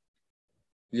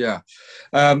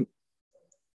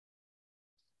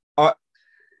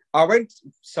 I went,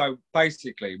 so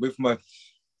basically with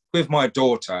my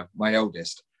daughter, my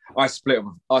eldest, I split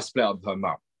up with her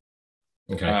mum.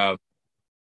 Okay.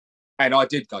 And I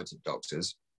did go to the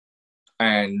doctors,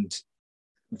 and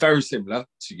very similar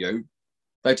to you,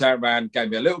 they turned around, gave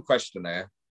me a little questionnaire,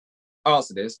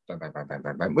 answer this, bang, bang, bang, bang,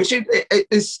 bang, bang, which it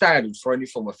is standard for any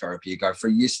form of therapy you go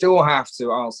through. You still have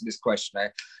to answer this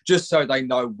questionnaire just so they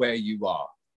know where you are.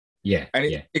 Yeah. And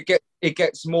it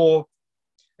gets more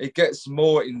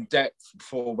in depth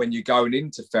for when you're going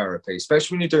into therapy,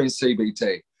 especially when you're doing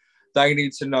CBT. They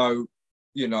need to know,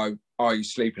 are you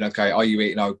sleeping okay? Are you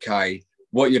eating okay?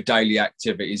 What your daily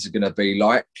activities are going to be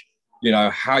like,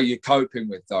 how you're coping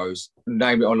with those.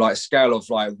 Name it on like a scale of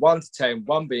like 1 to 10,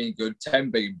 1 being good, 10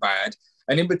 being bad.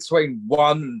 And in between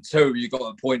 1 and 2, you got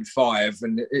a 0.5.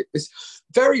 And it's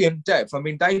very in depth. I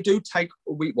mean, we do take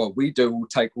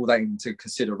all that into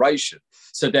consideration.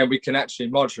 So then we can actually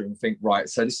monitor and think, right,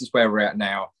 so this is where we're at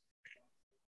now.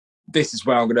 This is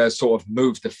where I'm going to sort of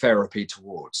move the therapy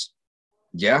towards.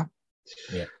 Yeah.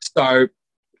 Yeah. So,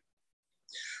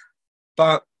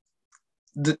 but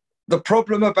the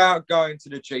problem about going to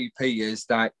the GP is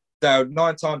that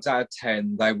 9 times out of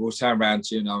 10, they will turn around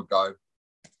to you and go,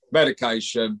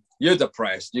 medication, you're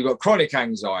depressed, you've got chronic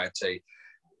anxiety.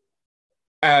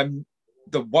 The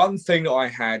one thing I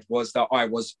had was that I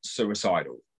was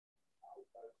suicidal.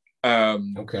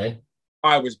 Okay.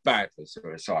 I was badly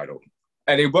suicidal.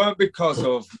 And it weren't because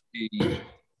of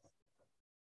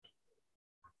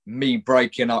me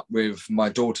breaking up with my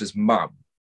daughter's mum.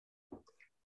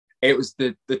 It was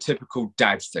the typical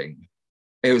dad thing.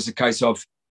 It was a case of,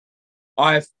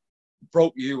 I've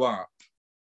brought you up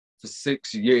for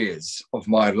 6 years of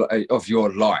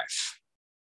your life,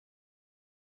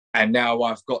 and now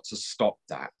I've got to stop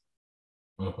that.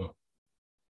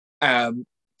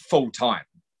 Full time.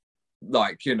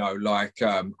 When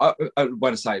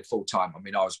I say full time, I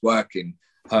mean I was working.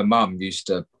 Her mum used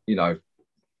to,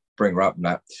 bring her up and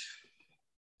that.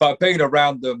 But being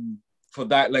around them for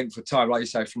that length of time, like you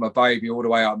say, from a baby all the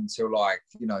way up until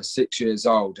 6 years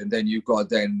old, and then you've got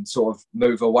to then sort of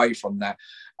move away from that.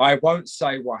 I won't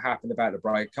say what happened about the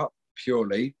breakup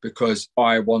purely because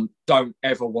I don't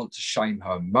ever want to shame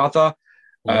her mother,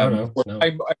 No.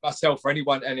 shame myself or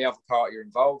any other party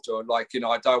involved, or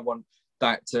I don't want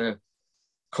that to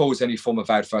cause any form of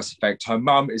adverse effect. Her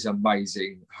mum is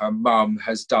amazing. Her mum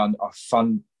has done a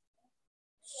fun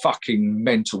fucking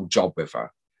mental job with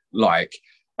her.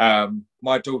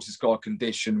 My daughter's got a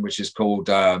condition which is called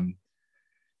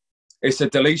it's a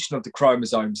deletion of the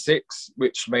chromosome 6,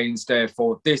 which means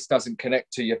therefore this doesn't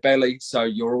connect to your belly, so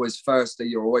you're always thirsty,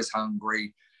 you're always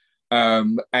hungry,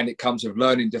 and it comes with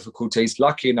learning difficulties.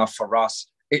 Lucky enough for us,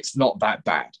 it's not that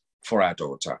bad for our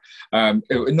daughter.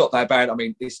 Not that bad. I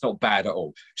mean, it's not bad at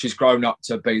all. She's grown up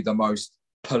to be the most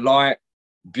polite,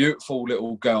 beautiful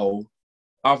little girl.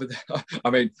 My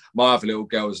other little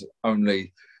girl's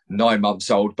only 9 months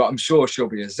old, but I'm sure she'll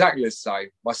be exactly the same.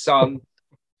 My son,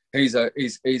 he's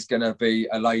going to be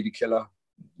a lady killer.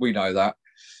 We know that.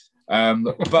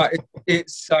 But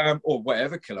it's or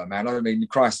whatever killer, man. I mean,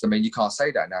 Christ, you can't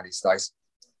say that now these days.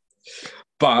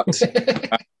 But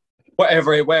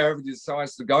wherever he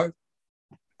decides to go,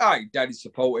 hey, daddy's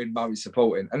supporting, mummy's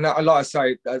supporting. And like I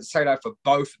say that for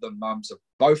both of the mums of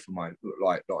both of my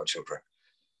lot of children.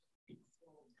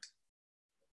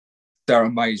 They're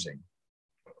amazing.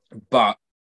 But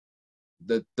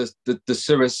the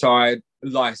suicide,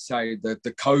 like I say,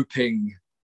 the coping.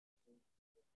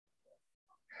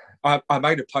 I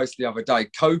made a post the other day.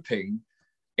 Coping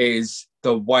is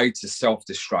the way to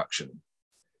self-destruction.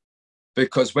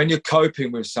 Because when you're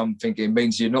coping with something, it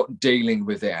means you're not dealing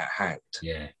with it at hand.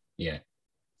 Yeah.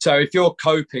 So if you're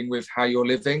coping with how you're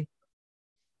living,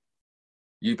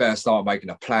 you better start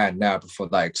making a plan now before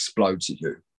they explode to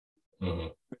you. Mm-hmm.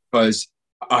 Because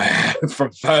I,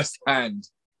 from first hand,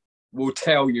 will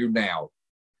tell you now,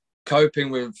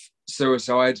 coping with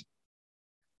suicide,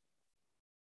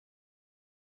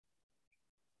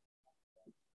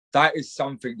 that is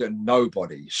something that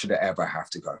nobody should ever have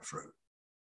to go through.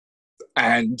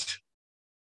 And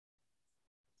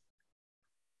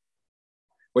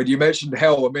when you mentioned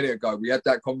hell a minute ago, we had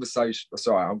that conversation.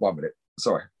 Sorry, I'm 1 minute.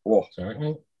 Sorry. Oh.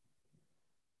 Sorry.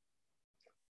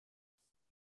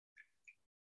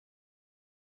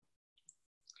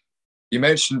 You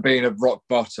mentioned being at rock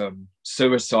bottom.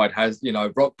 Suicide has,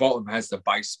 rock bottom has the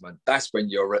basement. That's when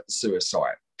you're at the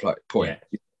suicide point.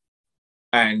 Yeah.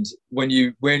 And when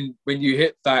you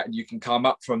hit that and you can come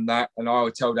up from that, and I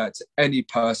would tell that to any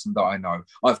person that I know.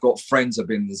 I've got friends who've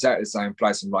been in exactly the same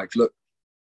place. I'm like, look,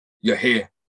 you're here.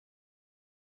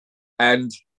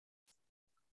 And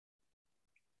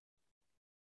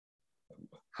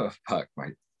Fuck,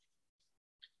 mate.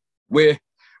 We're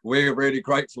really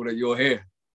grateful that you're here,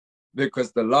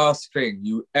 because the last thing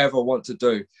you ever want to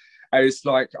do, and it's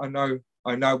like, I know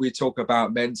we talk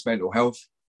about men's mental health,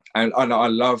 and I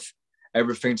love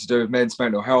everything to do with men's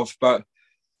mental health, but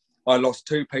I lost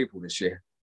 2 people this year.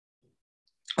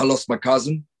 I lost my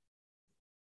cousin,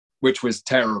 which was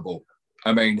terrible.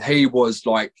 I mean, he was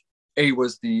the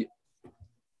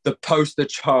poster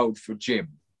child for gym.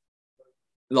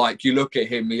 Like, you look at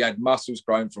him, he had muscles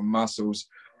growing from muscles.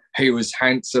 He was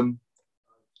handsome,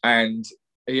 and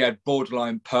he had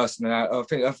borderline personality. I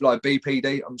think of like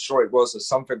BPD, I'm sure it was, or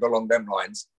something along them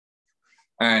lines.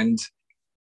 And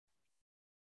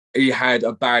he had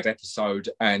a bad episode,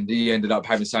 and he ended up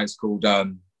having something called,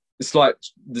 it's like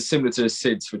similar to the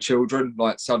SIDS for children,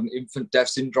 like sudden infant death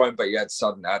syndrome, but he had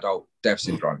sudden adult death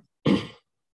syndrome.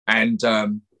 And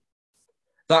that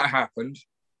happened,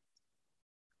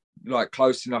 like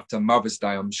close enough to Mother's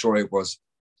Day, I'm sure it was.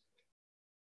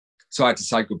 So I had to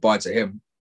say goodbye to him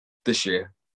this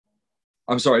year.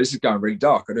 I'm sorry, this is going really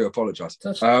dark. I do apologise.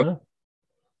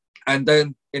 And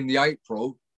then in the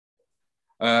April,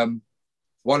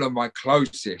 one of my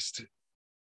closest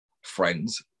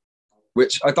friends,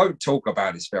 which I don't talk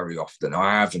about this very often,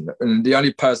 I haven't. And the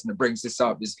only person that brings this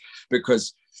up is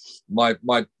because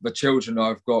the children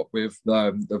I've got with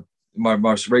my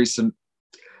most recent,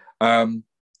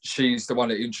 she's the one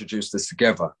that introduced us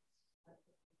together.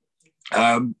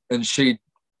 And she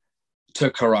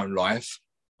took her own life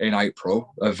in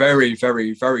April, a very,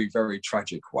 very, very, very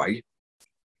tragic way.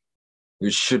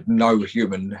 Which should no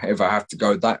human ever have to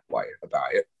go that way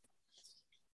about it.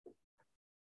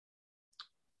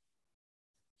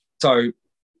 So,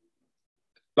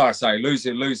 like I say,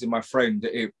 losing my friend,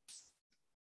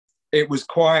 it was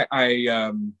quite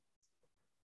a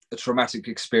traumatic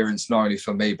experience, not only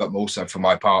for me, but also for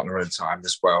my partner at the time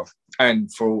as well.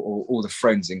 And for all the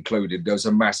friends included. There was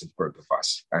a massive group of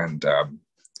us. And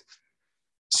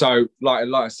so, like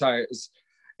I say,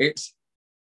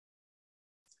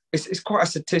 it's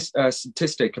quite a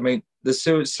statistic. I mean, the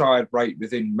suicide rate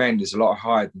within men is a lot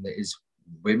higher than it is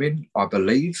women, I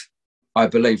believe.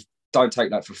 Don't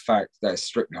take that for fact. That's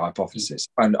strictly hypothesis.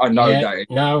 And I know that.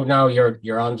 No,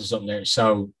 you're onto something there.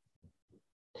 So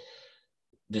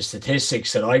the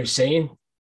statistics that I've seen,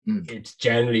 it's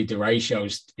generally the ratio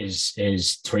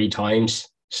is 3 times.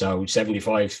 So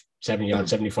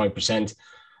 75%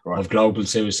 of global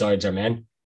suicides are men.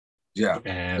 Yeah.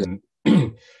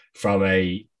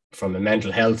 From a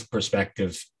mental health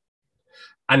perspective.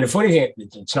 And the funny thing,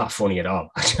 it's not funny at all.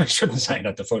 I shouldn't say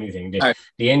that the funny thing.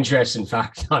 The interesting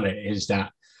fact on it is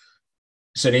that,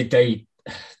 so they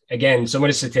again, some of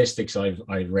the statistics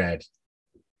I've read,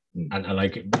 and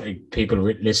like people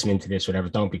listening to this, whatever,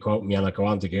 don't be quoting me, and like go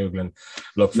on to Google and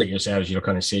look for it yourselves. You'll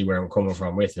kind of see where I'm coming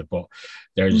from with it. But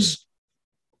there's,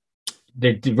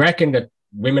 they reckon that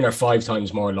women are 5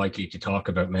 times more likely to talk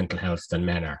about mental health than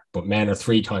men are, but men are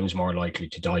 3 times more likely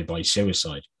to die by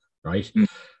suicide, right?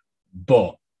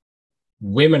 But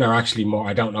women are actually more,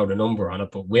 I don't know the number on it,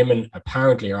 but women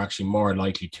apparently are actually more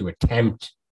likely to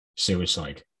attempt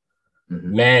suicide.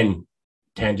 Men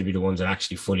tend to be the ones that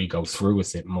actually fully go through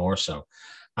with it more so.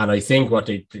 And I think what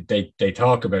they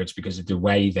talk about is because of the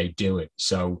way they do it.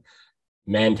 So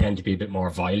men tend to be a bit more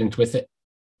violent with it,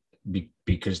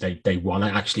 because they want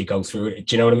to actually go through it.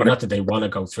 Do you know what I mean? Not that they want to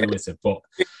go through with it, but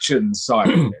conviction side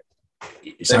of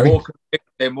it.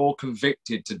 They're more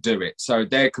convicted to do it. So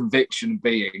their conviction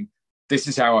being, this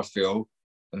is how I feel,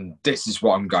 and this is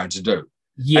what I'm going to do.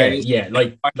 Yeah.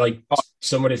 Like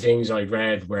some of the things I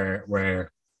read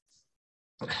where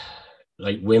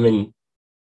like women,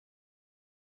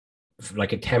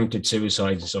 like attempted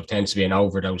suicide and stuff, tends to be an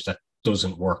overdose that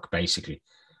doesn't work, basically.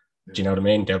 Do you know what I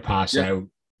mean? They'll pass out,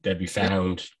 they'll be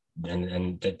found,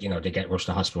 and you know, they get rushed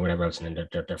to hospital, whatever else, and then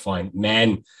they're fine.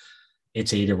 Men,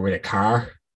 it's either with a car,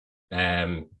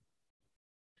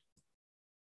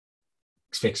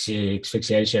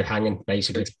 asphyxiation, hanging,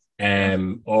 basically,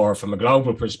 or from a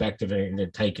global perspective,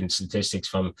 and taking statistics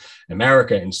from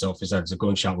America and stuff, is that it's a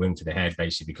gunshot wound to the head,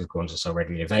 basically, because guns are so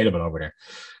readily available over there.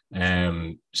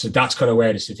 So that's kind of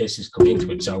where the statistics come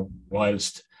into it. So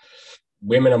whilst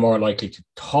women are more likely to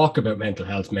talk about mental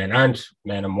health, men aren't.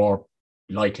 Men are more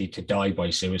likely to die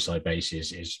by suicide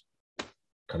basis, is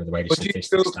kind of the way the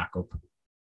statistics stack up.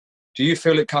 Do you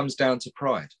feel it comes down to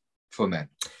pride for men?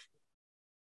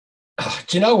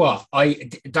 Do you know what?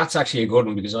 That's actually a good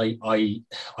one, because I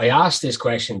asked this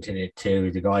question to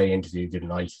the guy I interviewed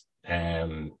tonight,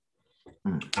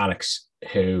 Alex,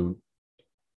 who,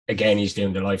 again, he's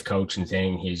doing the life coaching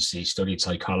thing. He studied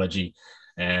psychology.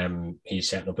 He's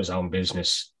setting up his own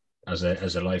business as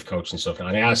a life coach and stuff. And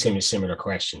I asked him a similar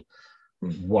question.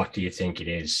 What do you think it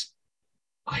is?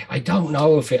 I don't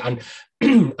know if it, and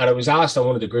and I was asked on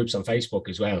one of the groups on Facebook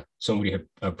as well. Somebody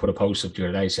had put a post up the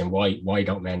other day saying, why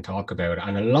don't men talk about it?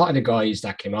 And a lot of the guys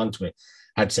that came onto it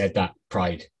had said that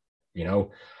pride, you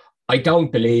know. I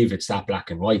don't believe it's that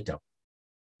black and white though.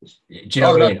 Do you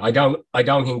know what I mean? I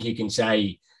don't think you can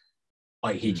say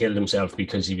he killed himself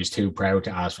because he was too proud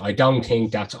to ask. I don't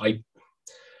think that's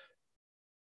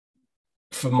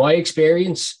from my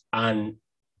experience, and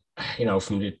you know,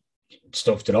 from the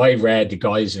stuff that I've read, the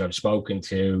guys that I've spoken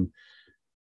to,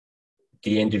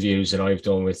 the interviews that I've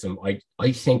done with them,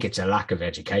 I think it's a lack of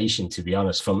education, to be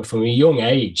honest. From a young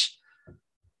age,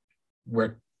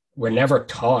 we're never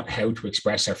taught how to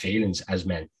express our feelings as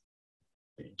men.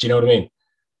 Do you know what I mean?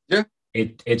 Yeah.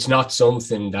 It's not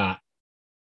something that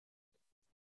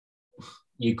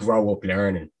you grow up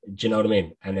learning. Do you know what I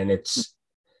mean? And then it's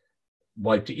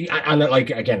and like,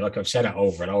 again, like I've said it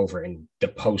over and over in the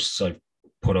posts I've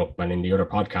put up and in the other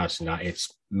podcasts and that, it's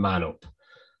man up,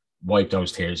 wipe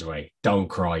those tears away, don't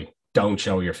cry, don't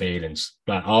show your feelings.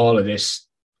 That all of this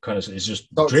kind of is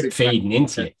just drip feeding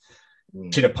into you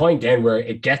to the point then where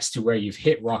it gets to where you've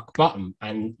hit rock bottom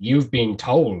and you've been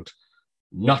told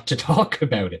not to talk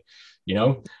about it, you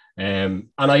know. And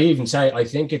I even say, I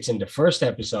think it's in the first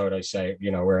episode, I say,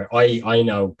 you know, where I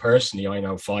know personally, I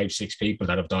know 5-6 people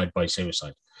that have died by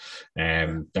suicide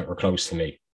that were close to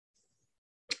me.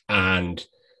 And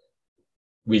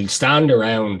we'll stand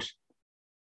around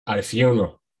at a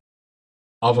funeral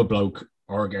of a bloke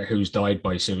or a girl who's died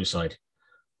by suicide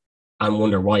and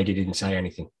wonder why they didn't say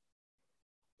anything.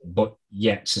 But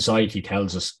yet society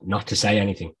tells us not to say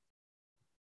anything.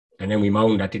 And then we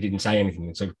moan that they didn't say anything.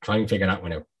 And so try and figure that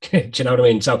one out. Do you know what I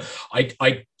mean? So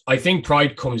I think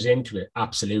pride comes into it,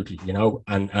 absolutely, you know,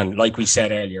 and like we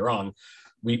said earlier on,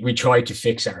 we try to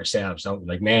fix it ourselves, don't we?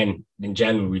 Like men in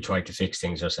general, we try to fix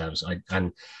things ourselves.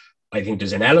 And I think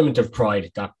there's an element of pride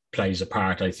that plays a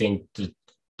part. I think the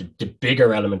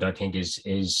bigger element, I think,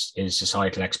 is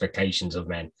societal expectations of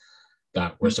men,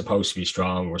 that we're supposed to be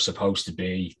strong, we're supposed to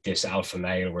be this alpha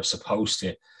male, we're supposed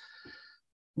to,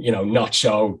 you know, not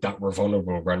show that we're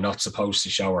vulnerable, we're not supposed to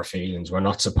show our feelings, we're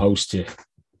not supposed to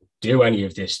do any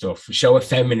of this stuff, show a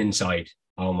feminine side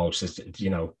almost, as you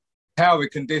know. How we're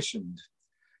conditioned.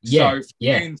 Yeah,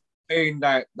 so in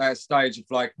that stage of,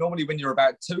 like, normally when you're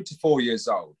about 2 to 4 years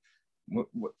old,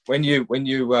 when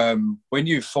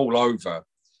you fall over,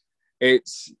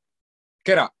 it's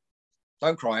get up,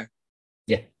 don't cry.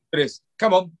 Yeah. It is,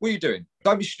 come on, what are you doing?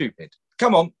 Don't be stupid.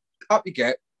 Come on, up you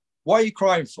get. Why are you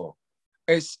crying for?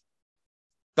 It's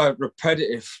the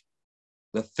repetitive,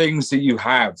 the things that you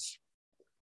have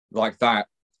like that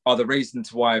are the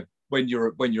reasons why when you're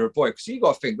a boy, because you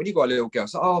got to think, when you got a little girl,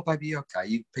 it's like, oh baby, okay,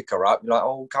 you pick her up, you're like,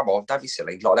 oh come on, don't be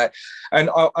silly, like that. And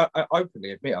I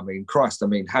openly admit, I mean, Christ, I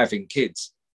mean, having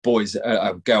kids, boys,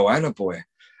 a girl and a boy,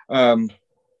 I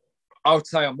would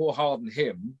say I'm more hard than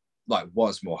him. Like,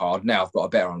 was more hard. Now I've got a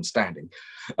better understanding.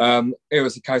 It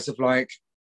was a case of like,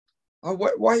 oh,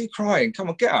 why are you crying? Come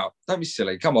on, get up. Don't be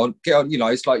silly. Come on, get on. You know,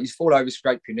 it's like you fall over,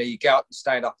 scrape your knee, you get up and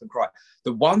stand up and cry.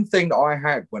 The one thing that I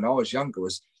had when I was younger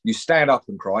was you stand up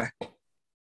and cry,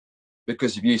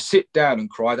 because if you sit down and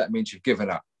cry, that means you've given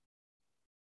up.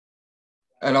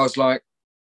 And I was like,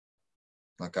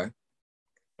 okay.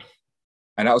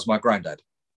 And that was my granddad.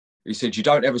 He said, you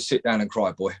don't ever sit down and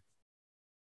cry, boy.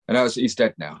 And he's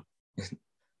dead now.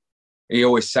 He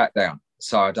always sat down.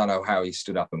 So I don't know how he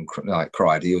stood up and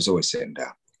cried. He was always sitting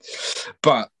down.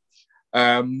 But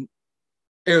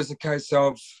it was a case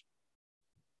of,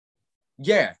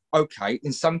 yeah, okay,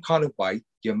 in some kind of way,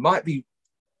 you might be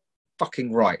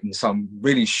fucking right in some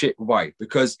really shit way,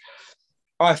 because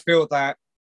I feel that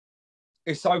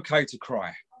it's okay to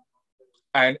cry.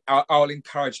 And I'll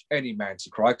encourage any man to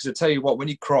cry, because I tell you what, when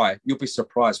you cry, you'll be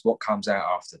surprised what comes out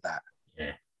after that.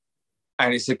 Yeah.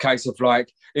 And it's a case of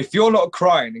like, if you're not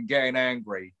crying and getting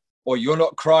angry, or you're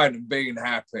not crying and being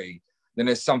happy, then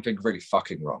there's something really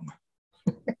fucking wrong.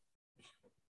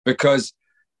 Because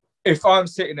if I'm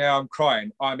sitting there, I'm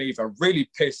crying, I'm either really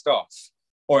pissed off,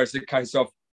 or it's a case of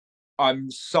I'm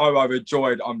so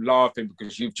overjoyed, I'm laughing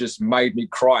because you've just made me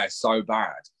cry so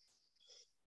bad.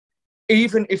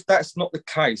 Even if that's not the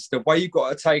case, the way you've got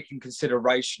to take in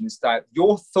consideration is that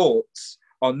your thoughts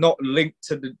are not linked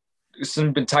to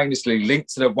simultaneously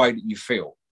linked to the way that you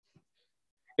feel.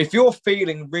 If you're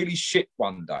feeling really shit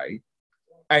one day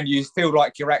and you feel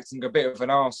like you're acting a bit of an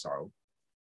arsehole,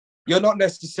 you're not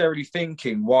necessarily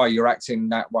thinking why you're acting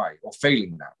that way or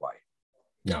feeling that way.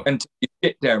 No. Until you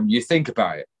sit there and you think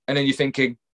about it. And then you're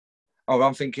thinking, Oh,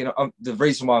 I'm thinking the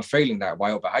reason why I'm feeling that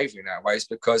way or behaving that way is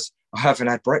because I haven't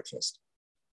had breakfast.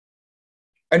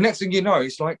 And next thing you know,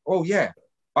 it's like, oh yeah,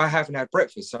 I haven't had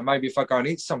breakfast. So maybe if I go and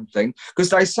eat something, because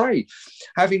they say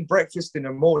having breakfast in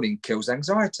the morning kills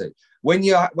anxiety. When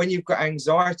you've got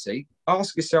anxiety,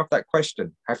 ask yourself that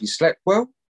question. Have you slept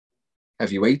well?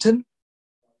 Have you eaten?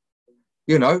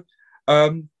 You know,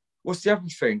 what's the other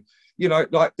thing? You know,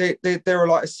 like there are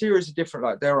like a series of different,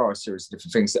 like there are a series of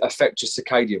different things that affect your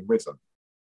circadian rhythm.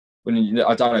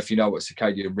 I don't know if you know what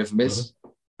circadian rhythm is.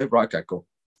 Right, okay, cool.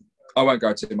 I won't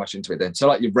go too much into it then. So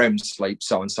like your REM sleep,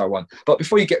 so and so on. But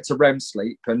before you get to REM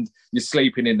sleep and you're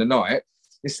sleeping in the night,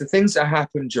 it's the things that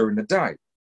happen during the day.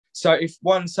 So if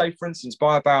one, say for instance,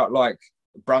 by about like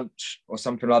brunch or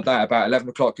something like that, about 11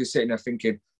 o'clock, you're sitting there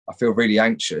thinking, I feel really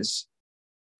anxious.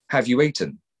 Have you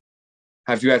eaten?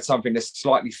 Have you had something that's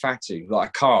slightly fatty, like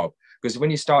a carb? Because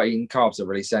when you start eating carbs that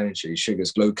release energy,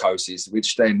 sugars, glucoses,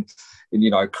 which then,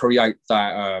 you know, create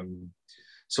that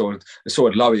sort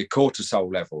of lower your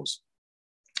cortisol levels.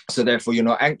 So therefore you're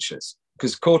not anxious,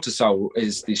 because cortisol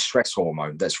is the stress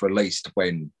hormone that's released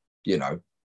when you're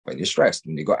stressed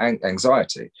and you've got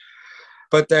anxiety.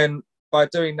 But then by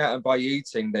doing that and by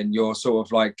eating, then you're sort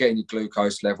of like getting your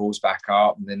glucose levels back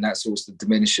up, and then that sort of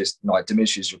diminishes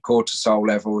your cortisol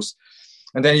levels.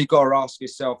 And then you've got to ask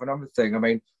yourself another thing. I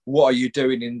mean, what are you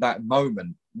doing in that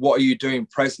moment? What are you doing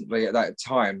presently at that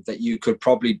time that you could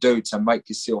probably do to make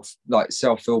yourself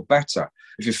feel better?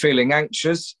 If you're feeling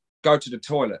anxious, go to the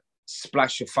toilet,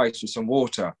 splash your face with some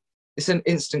water. It's an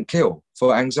instant kill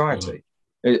for anxiety.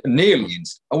 Nearly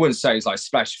instant. I wouldn't say it's like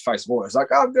splash your face with water. It's like,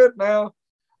 oh, I'm good now.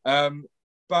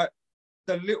 But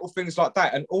the little things like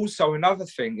that. And also another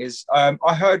thing is,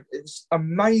 I heard it's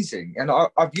amazing, and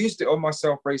I've used it on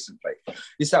myself recently,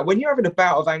 is that when you're having a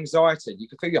bout of anxiety, you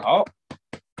can feel your heart.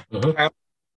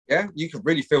 Yeah, you can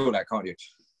really feel that, can't you?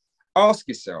 Ask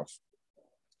yourself,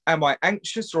 am I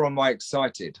anxious or am I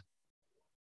excited?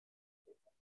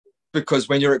 Because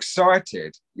when you're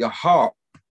excited, your heart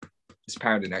is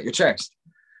pounding out your chest.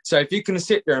 So if you can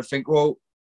sit there and think, well,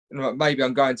 maybe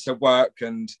I'm going to work,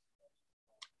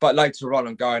 but later on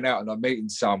I'm going out and I'm meeting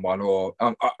someone, or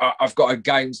I've got a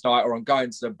games night, or I'm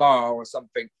going to the bar or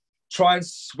something, try and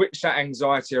switch that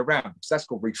anxiety around, because that's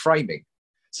called reframing.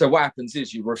 So what happens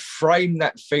is you reframe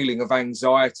that feeling of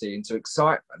anxiety into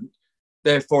excitement.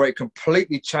 Therefore, it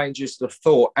completely changes the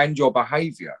thought and your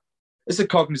behavior. It's a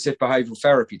cognitive behavioral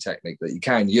therapy technique that you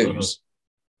can use.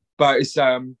 But it's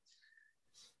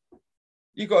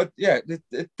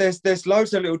there's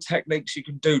loads of little techniques you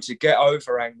can do to get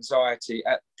over anxiety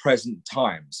at present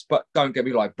times. But don't get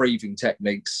me like breathing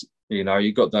techniques. You know,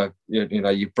 you got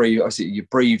you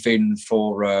breathe in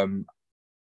for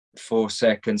 4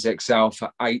 seconds, exhale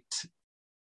for 8.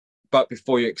 But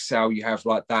before you exhale, you have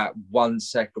like that 1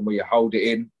 second where you hold it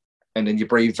in and then you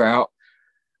breathe out.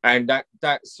 And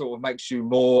that sort of makes you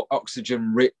more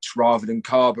oxygen rich rather than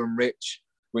carbon rich,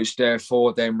 which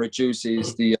therefore then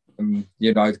reduces the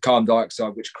the carbon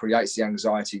dioxide, which creates the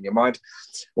anxiety in your mind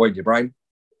or in your brain.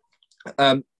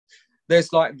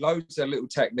 There's like loads of little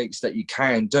techniques that you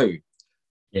can do,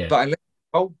 but unless you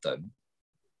hold them,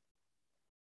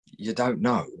 you don't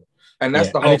know. And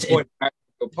that's the whole point of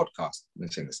your podcast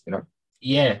and things, you know.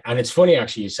 Yeah, and it's funny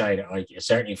actually you say that, like,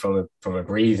 certainly from a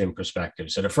breathing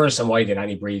perspective. So the first time I did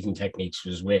any breathing techniques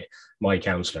was with my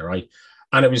counselor, right?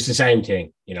 And it was the same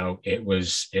thing, you know. It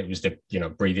was the,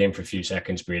 breathe in for a few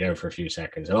seconds, breathe out for a few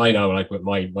seconds. And I know, like, with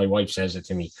my wife says it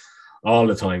to me all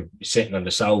the time, sitting on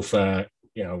the sofa,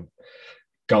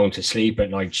 going to sleep at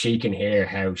night, she can hear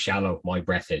how shallow my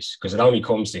breath is, because it only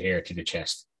comes to here to the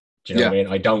chest. Do you know what I mean?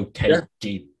 I don't take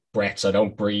deep breaths. I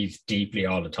don't breathe deeply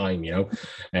all the time,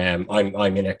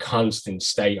 I'm in a constant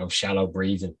state of shallow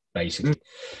breathing, basically.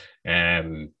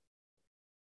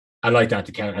 I like that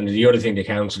to count. And the other thing the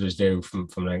counselors do from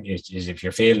is if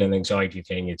you're feeling an anxiety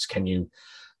thing, it's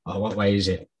what way is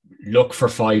it? Look for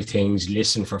 5 things,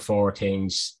 listen for 4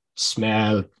 things,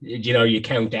 smell, you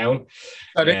count down.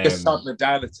 I think there's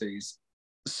submodalities.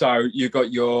 So you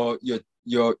got your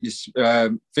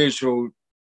visual,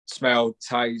 smell,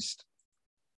 taste,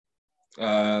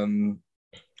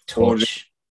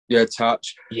 touch.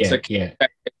 Touch.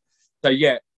 So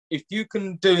if you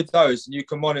can do those and you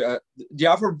can monitor, the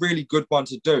other really good one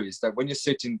to do is that when you're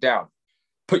sitting down,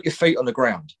 put your feet on the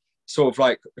ground. Sort of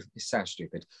like, it sounds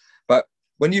stupid, but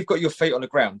when you've got your feet on the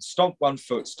ground, stomp one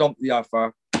foot, stomp the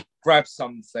other, grab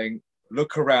something,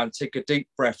 look around, take a deep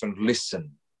breath and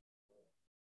listen.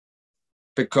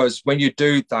 Because when you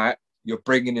do that, you're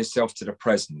bringing yourself to the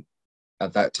present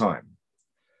at that time.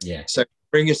 Yeah. So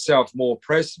bring yourself more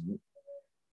present,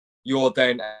 you're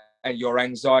then and your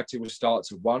anxiety will start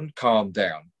to, one, calm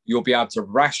down. You'll be able to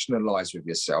rationalize with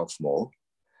yourself more,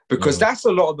 because that's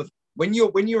a lot of the, when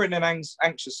you're in an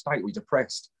anxious state or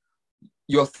depressed,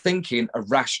 you're thinking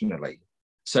irrationally.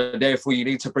 So therefore you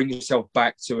need to bring yourself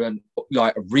back to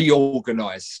a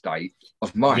reorganized state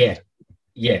of mind.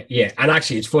 Yeah. And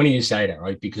actually it's funny you say that,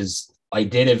 right? Because I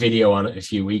did a video on it a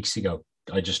few weeks ago.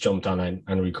 I just jumped on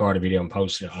and recorded a video and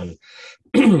posted it on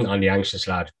on the Anxious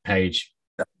Lad page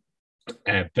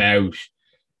about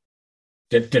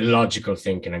the logical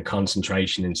thinking and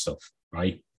concentration and stuff,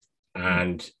 right?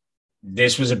 And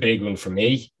this was a big one for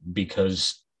me,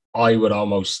 because I would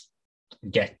almost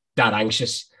get that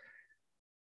anxious,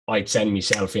 I'd send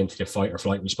myself into the fight or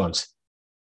flight response,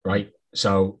 right?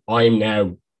 So I'm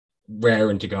now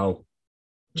raring to go.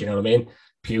 Do you know what I mean?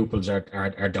 Pupils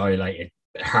are dilated,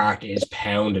 heart is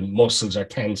pounding, muscles are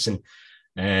tensing,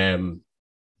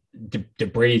 the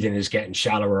breathing is getting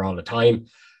shallower all the time,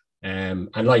 and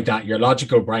like that, your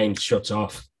logical brain shuts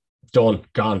off, done,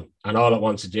 gone, and all it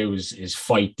wants to do is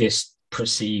fight this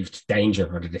perceived danger,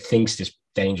 or that it thinks this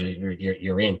danger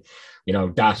you're in. You know,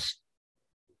 that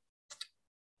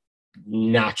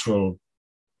natural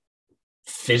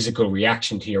physical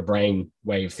reaction to your brain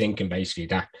way of thinking, basically,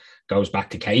 that goes back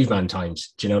to caveman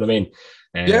times. Do you know what I mean?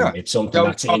 It's something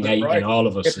that's innate in all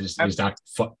of us, is that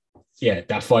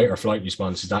that fight or flight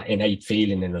response, is that innate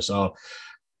feeling in us all.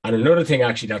 And another thing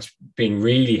actually that's been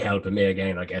really helping me,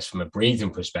 again, I guess from a breathing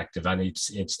perspective, and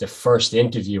it's the first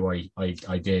interview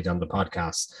I did on the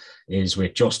podcast, is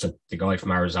with Justin, the guy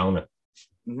from Arizona.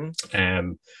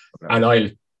 And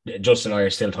Justin and I are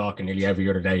still talking nearly every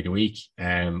other day of the week.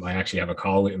 I actually have a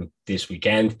call with him this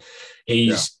weekend.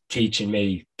 He's teaching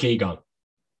me Qigong,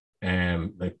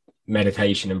 like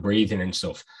meditation and breathing and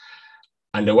stuff.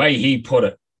 And the way he put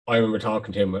it, I remember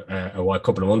talking to him a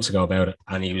couple of months ago about it,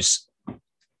 and he was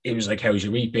like, how's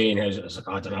your week been? I was like,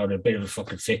 I don't know, I had a bit of a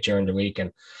fucking fit during the week.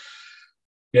 And,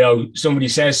 you know, somebody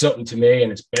says something to me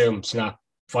and it's boom, snap,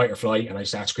 fight or flight, and I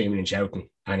start screaming and shouting.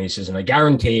 And he says, and I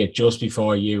guarantee it, just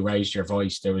before you raised your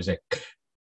voice, there was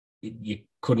you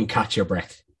couldn't catch your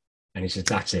breath. And he says,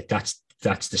 that's it. That's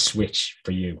the switch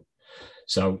for you.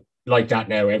 So like that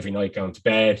now, every night going to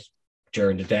bed,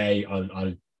 during the day,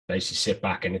 I'll basically sit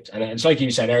back, and it's like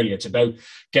you said earlier, it's about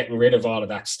getting rid of all of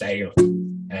that stale,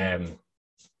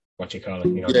 what you call it,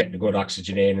 you know, getting the good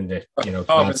oxygen in and the, you know,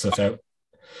 bad stuff out.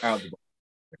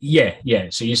 Yeah.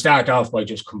 So you start off by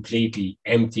just completely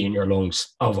emptying your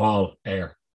lungs of all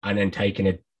air, and then taking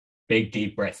a big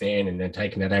deep breath in, and then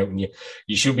taking it out. And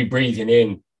you should be breathing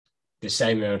in the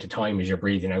same amount of time as you're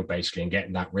breathing out, basically, and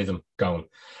getting that rhythm going.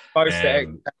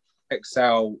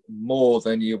 Exhale more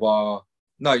than you are.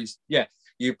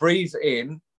 You breathe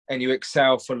in and you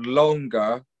exhale for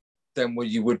longer than what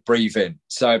you would breathe in.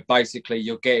 So basically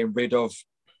you're getting rid of,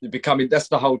 that's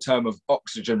the whole term of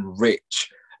oxygen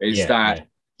rich,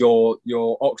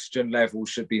 your oxygen level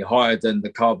should be higher than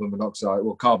the carbon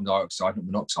dioxide,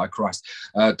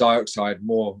 dioxide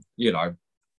more, you know,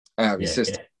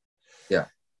 system.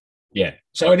 Yeah.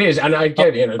 So it is. And I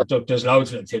get, you know, there's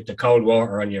loads of the cold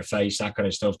water on your face, that kind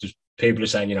of stuff. There's people are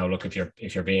saying, you know, look, if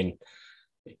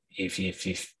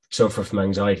you suffer from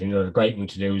anxiety, you know, the great thing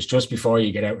to do is just before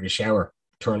you get out of the shower,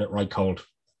 turn it right cold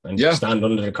and stand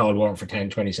under the cold water for 10,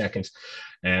 20 seconds.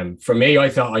 For me, I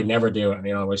thought I'd never do it. And,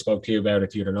 you know, I spoke to you about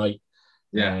it the other night.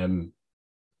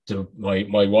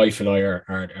 My wife and I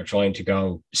are trying to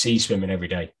go sea swimming every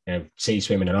day. Sea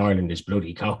swimming in Ireland is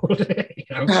bloody cold.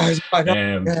 You know?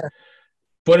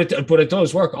 But it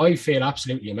does work. I feel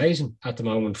absolutely amazing at the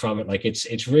moment from it. Like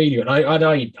it's really good.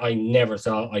 I never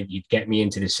thought you'd get me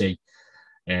into the sea.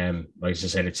 Like I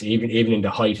said, it's even in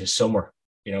the height of summer,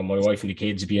 you know, my wife and the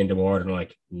kids would be in the water and I'm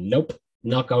like, nope,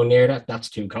 not going near that. That's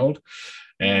too cold.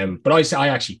 But I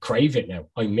actually crave it now.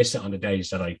 I miss it on the days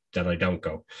that I don't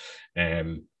go.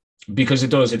 Because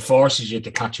it forces you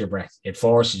to catch your breath. It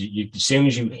forces you as soon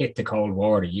as you hit the cold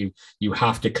water, you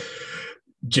have to,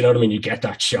 do you know what I mean? You get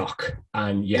that shock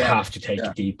and you have to take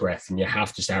a deep breath and you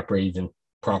have to start breathing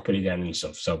properly then and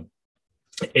stuff. So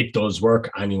it does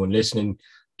work. Anyone listening,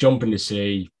 jump in the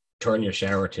sea, turn your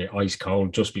shower to ice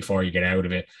cold just before you get out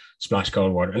of it, splash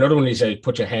cold water. Another one is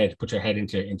put your head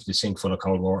into the sink full of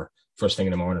cold water first thing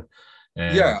in the morning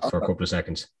for a couple of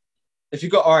seconds. If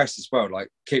you've got ice as well, like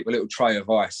keep a little tray of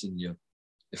ice in your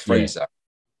freezer.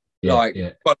 But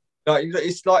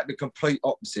it's like the complete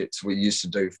opposite to what you used to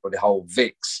do for the whole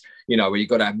Vicks, you know, where you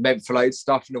got that mentholated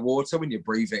stuff in the water when you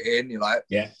breathe it in, you're like,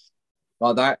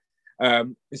 like that.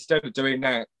 Instead of doing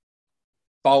that,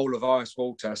 bowl of ice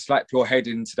water, slap your head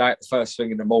into that the first thing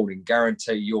in the morning,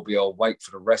 guarantee you'll be awake for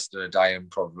the rest of the day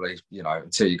and probably, you know,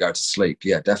 until you go to sleep.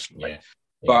 Yeah, definitely.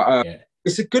 But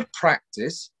it's a good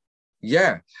practice.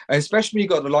 Yeah. And especially when you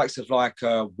got the likes of like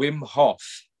Wim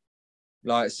Hof.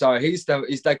 Like, so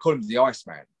they call him the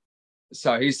Iceman.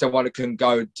 So he's the one that can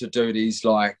go to do these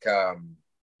like,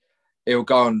 he'll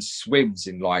go on swims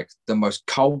in like the most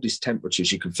coldest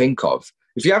temperatures you can think of.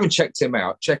 If you haven't checked him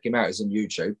out, check him out. He's on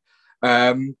YouTube.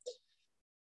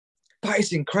 But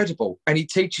it's incredible. And he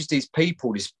teaches these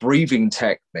people this breathing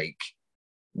technique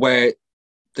where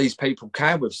these people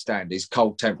can withstand these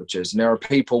cold temperatures. And there are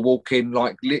people walking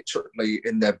like literally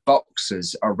in their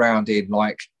boxers around in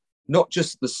like not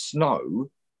just the snow,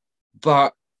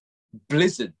 but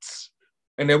blizzards.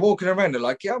 And they're walking around, they're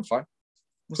like, yeah, I'm fine.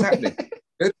 What's happening?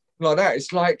 Like that.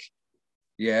 It's like,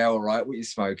 yeah, all right, what are you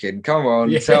smoking? Come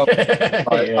on, tell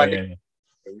me.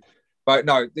 But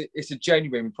no, it's a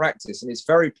genuine practice, and it's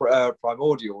very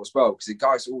primordial as well, because it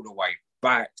goes all the way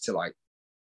back to like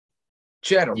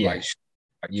generation.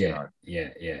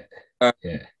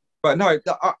 But no,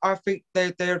 I think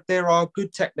there are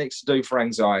good techniques to do for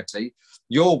anxiety.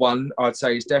 Your one, I'd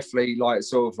say, is definitely like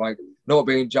sort of like not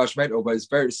being judgmental, but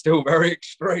it's still very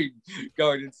extreme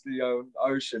going into the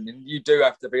ocean, and you do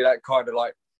have to be that kind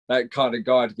of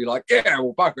guy to be like, yeah,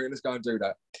 well, bugger it, let's go and do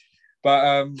that.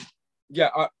 But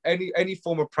any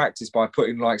form of practice by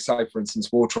putting, like, say, for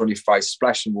instance, water on your face,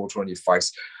 splashing water on your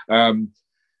face, and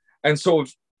sort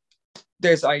of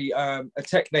there's a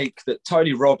technique that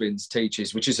Tony Robbins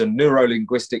teaches, which is a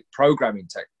neuro-linguistic programming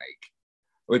technique,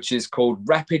 which is called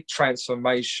rapid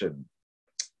transformation.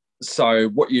 So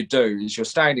what you do is you're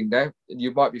standing there and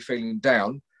you might be feeling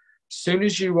down. As soon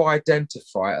as you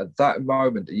identify at that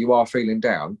moment that you are feeling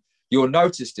down, you'll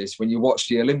notice this when you watch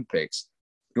the Olympics.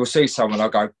 You'll see someone, they'll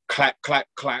go clap, clap,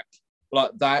 clap,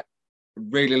 like that,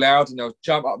 really loud, and they'll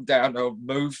jump up and down, they'll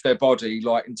move their body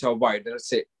like into a way, and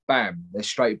that's it, bam, they're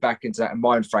straight back into that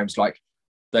mind frames, like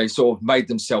they sort of made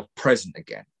themselves present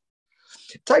again.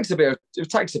 It takes a bit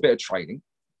of training,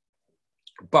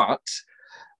 but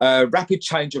rapid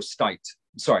change of state.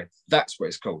 Sorry, that's what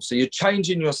it's called. So you're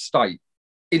changing your state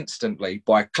instantly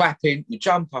by clapping, you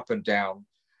jump up and down,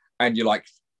 and you're like,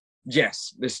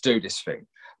 yes, let's do this thing.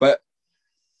 But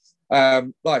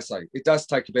like I say, it does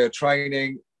take a bit of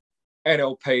training.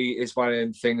 NLP is one of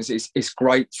them things. It's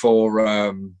great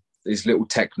for these little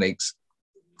techniques.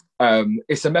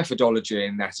 It's a methodology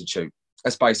and attitude.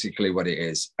 That's basically what it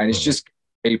is. And it's just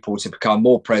people to become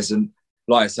more present.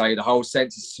 Like I say, the whole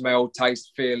sense of smell,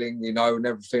 taste, feeling, and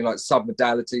everything, like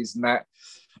submodalities and that.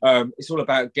 It's all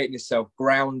about getting yourself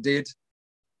grounded.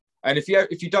 And if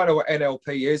you don't know what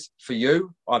NLP is for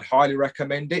you, I'd highly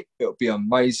recommend it. It'll be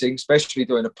amazing, especially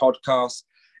doing a podcast.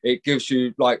 It gives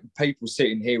you, like, people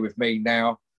sitting here with me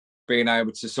now, being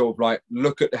able to sort of like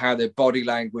look at how their body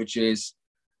language is,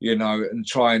 and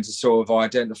trying to sort of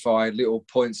identify little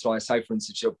points. Like, say, for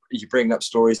instance, you bring up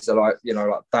stories that are like,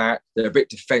 like that. They're a bit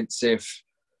defensive.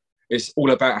 It's all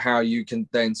about how you can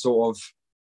then sort of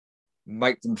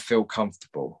make them feel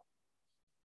comfortable.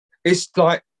 It's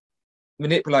like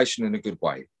manipulation in a good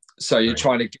way. So you're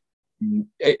trying to,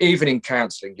 even in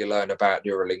counselling, you learn about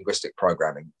neuro-linguistic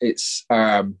programming. It's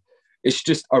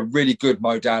just a really good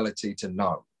modality to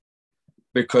know,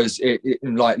 because it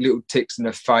like little ticks in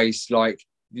the face, like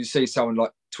you see someone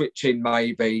like twitching,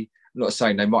 maybe. I'm not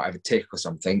saying they might have a tick or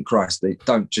something. Christ, they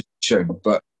don't just tune,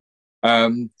 but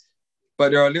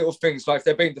there are little things, like if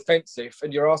they're being defensive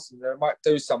and you're asking them, they might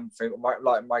do something, or might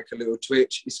like make a little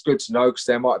twitch. It's good to know, because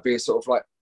there might be a sort of like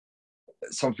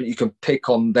something you can pick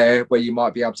on there where you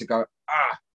might be able to go,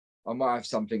 I might have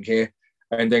something here,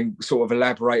 and then sort of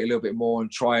elaborate a little bit more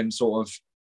and try and sort of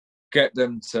get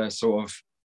them to sort of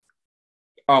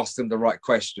ask them the right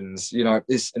questions,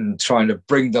 and trying to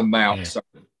bring them out. Yeah. So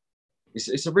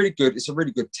it's a really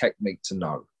good technique to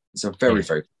know. It's a very,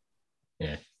 very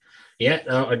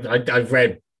no, I've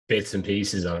read bits and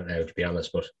pieces on it now, to be honest,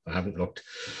 but I haven't looked,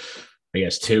 I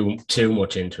guess, too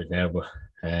much into it now. But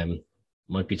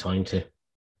might be time to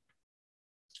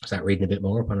start reading a bit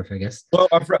more upon it, I guess. Well,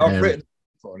 I've written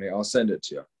on it. I'll send it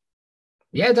to you.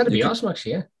 Yeah, that'd be awesome,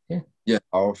 actually. Yeah,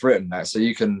 I've written that, so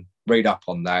you can read up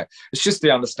on that. It's just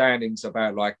the understandings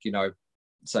about, like,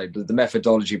 say the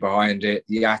methodology behind it,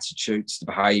 the attitudes, the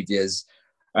behaviours,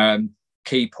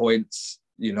 key points,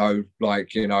 behind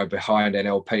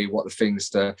NLP, what the things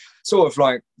to sort of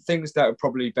like things that would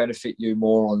probably benefit you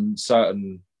more on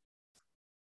certain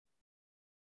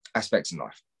aspects in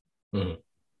life. Like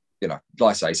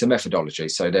I say, it's a methodology,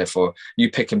 so therefore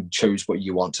you pick and choose what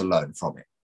you want to learn from it.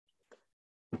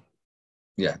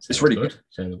 Yeah, it's really good.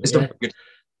 It's really good.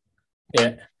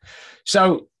 Yeah.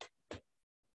 So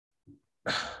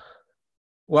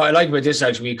what I like about this,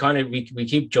 actually, we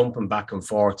keep jumping back and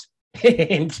forth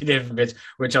into different bits,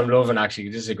 which I'm loving. Actually,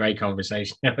 this is a great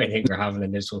conversation I think we're having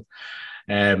in this one.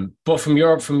 But from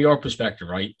your perspective,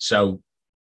 right? So,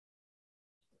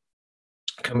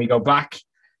 can we go back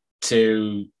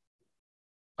to,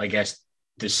 I guess,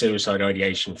 the suicide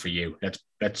ideation for you?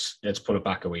 Let's pull it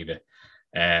back a wee bit,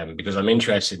 because I'm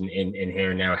interested in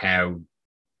hearing now how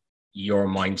your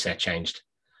mindset changed,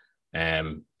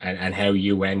 and how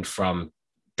you went from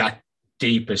that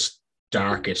deepest,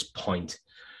 darkest point,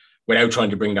 without trying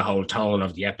to bring the whole tone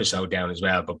of the episode down as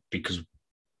well, but because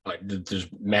there's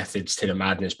methods to the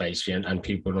madness, basically, and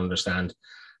people understand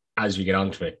as we get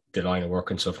onto it, the line of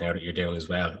work and stuff now that you're doing as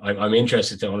well. I'm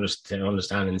interested to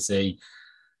understand and see,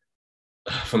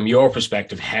 from your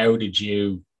perspective, how did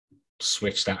you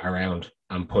switch that around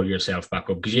and pull yourself back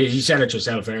up? Because you said it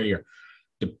yourself earlier,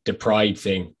 the pride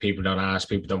thing, people don't ask,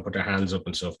 people don't put their hands up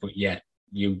and stuff, but yet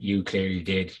you clearly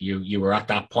did. You were at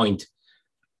that point,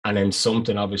 and then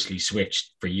something obviously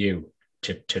switched for you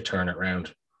to turn it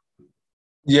around.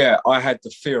 Yeah, I had the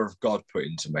fear of God put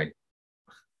into me.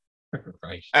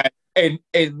 Right. And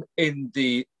in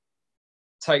the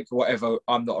take whatever,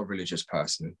 I'm not a religious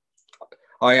person.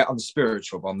 I'm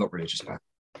spiritual, but I'm not a religious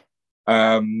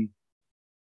person.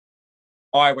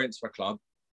 I went to a club.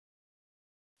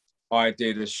 I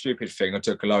did a stupid thing. I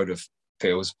took a load of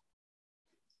pills,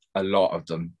 a lot of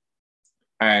them.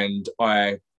 And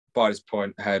I, by this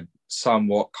point, had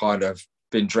somewhat kind of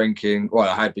been drinking. Well,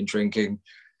 I had been drinking.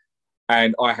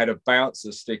 And I had a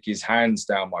bouncer stick his hands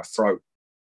down my throat.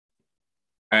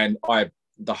 And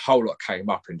the whole lot came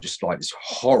up in just like this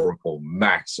horrible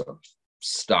mass of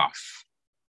stuff.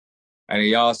 And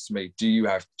he asked me, "Do you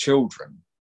have children?"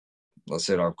 I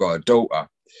said, "I've got a daughter."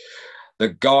 The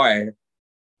guy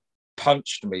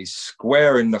punched me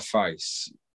square in the face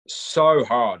so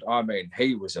hard. I mean,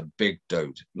 he was a big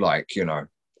dude. Like, you know,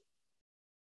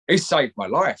 he saved my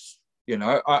life. You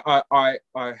know, I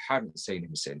haven't seen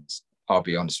him since. I'll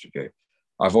be honest with you.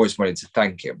 I've always wanted to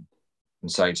thank him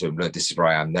and say to him, "Look, this is where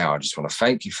I am now. I just want to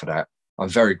thank you for that. I'm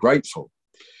very grateful."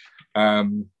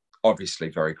 Obviously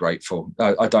very grateful.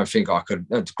 I don't think I could.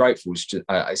 Grateful is just,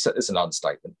 it's an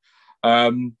understatement.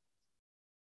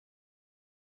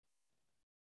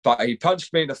 But he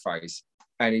punched me in the face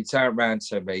and he turned around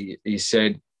to me. He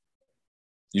said,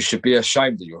 "You should be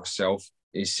ashamed of yourself."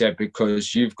 He said,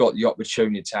 "because you've got the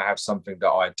opportunity to have something that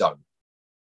I don't."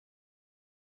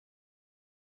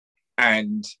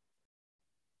 And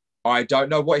I don't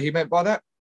know what he meant by that.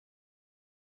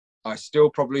 I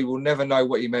still probably will never know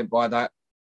what he meant by that.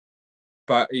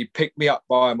 But he picked me up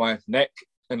by my neck.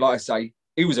 And like I say,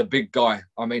 he was a big guy.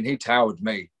 I mean, he towered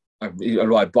me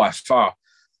like by far.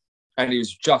 And he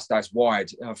was just as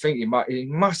wide. I think he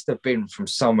must have been from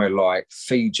somewhere like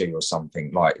Fiji or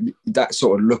something, like that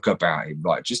sort of look about him,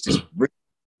 like just this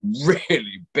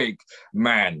really big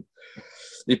man.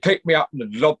 He picked me up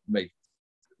and lobbed me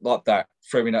like that,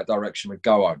 threw me in that direction and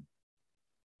go on.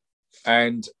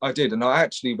 And I did. And I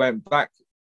actually went back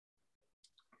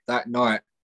that night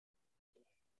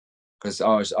because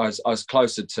I was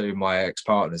closer to my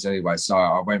ex-partners anyway. So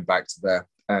I went back to there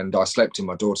and I slept in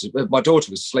my daughter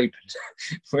was sleeping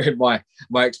in my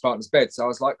ex-partner's bed. So I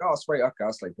was like, "Oh, sweet, okay,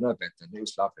 I'll sleep in her bed then." It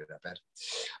was lovely, that bed.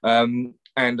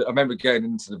 And I remember getting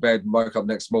into the bed and woke up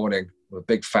next morning with a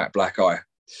big fat black eye.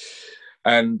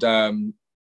 And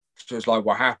she was like,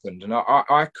 "What happened?" And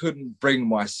I couldn't bring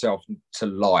myself to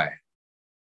lie.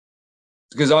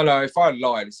 Because I know if I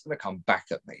lied, it's going to come back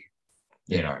at me,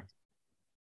 you know.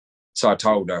 So I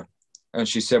told her, and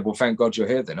she said, "Well, thank God you're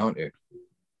here then, aren't you?"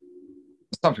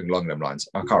 Something along them lines.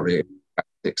 I can't read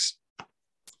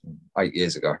 8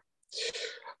 years ago.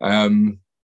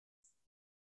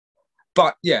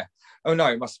 But yeah, oh no,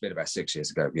 it must have been about 6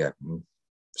 years ago. Yeah,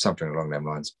 something along them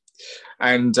lines.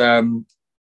 And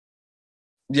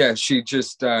yeah, she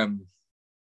just,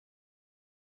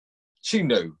 she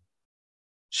knew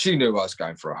I was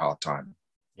going for a hard time.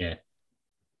 Yeah.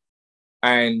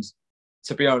 And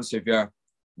to be honest with you,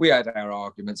 we had our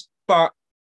arguments, but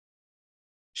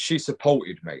she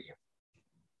supported me.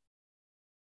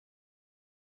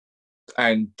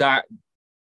 And that,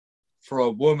 for a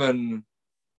woman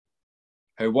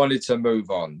who wanted to move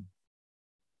on,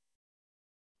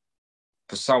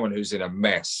 for someone who's in a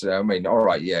mess, I mean, all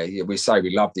right, yeah, we say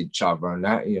we loved each other and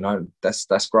that, you know,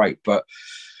 that's great. But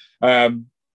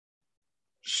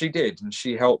she did, and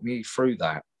she helped me through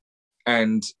that.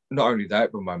 And not only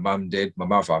that, but my mum did. My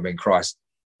mother, I mean, Christ,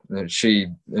 she's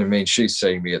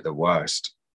seen me at the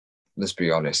worst. Let's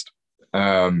be honest.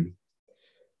 And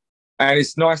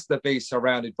it's nice to be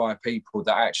surrounded by people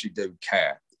that actually do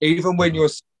care. Even when you're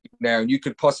now, you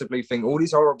could possibly think all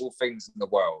these horrible things in the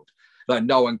world. like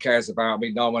no one cares about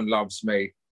me, no one loves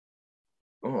me.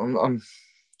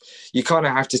 You kind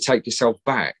of have to take yourself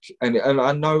back. And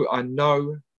I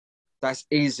know that's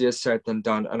easier said than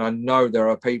done. And I know there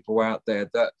are people out there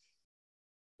that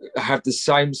have the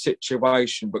same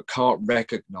situation but can't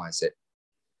recognize it.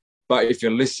 But if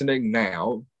you're listening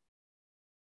now,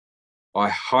 I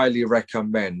highly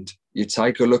recommend you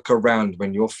take a look around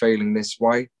when you're feeling this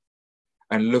way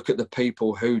and look at the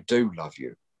people who do love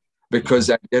you. Because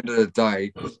at the end of the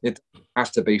day, it doesn't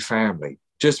have to be family.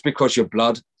 Just because you're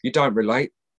blood, you don't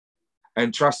relate.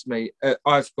 And trust me,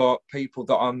 I've got people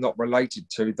that I'm not related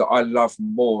to that I love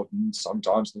more than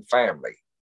sometimes than family.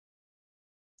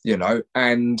 You know,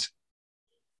 and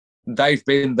they've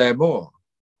been there more.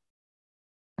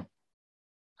 I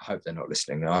hope they're not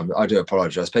listening. I do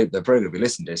apologise. People, they're probably going to be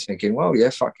listening to this thinking, well, yeah,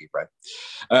 fuck you, Brad.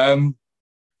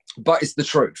 But it's the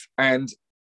truth. And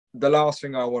the last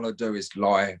thing I want to do is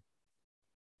lie.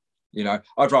 You know,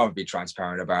 I'd rather be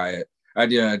transparent about it. At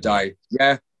the end of the day,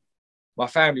 yeah, my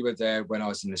family were there when I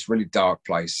was in this really dark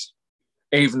place.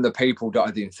 Even the people that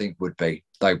I didn't think would be,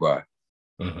 they were.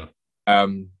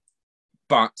 Mm-hmm.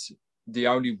 But the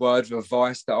only word of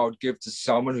advice that I would give to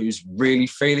someone who's really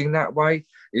feeling that way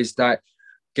is that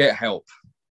get help.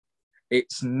 You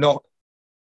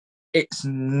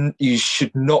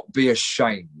should not be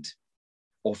ashamed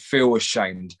or feel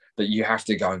ashamed that you have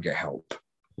to go and get help.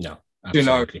 No, absolutely. You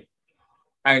know,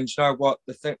 and you know what?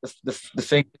 The thing,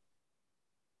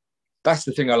 that's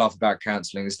the thing I love about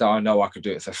counselling is that I know I could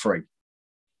do it for free.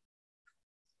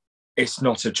 It's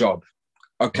not a job.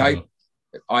 Okay. Mm-hmm.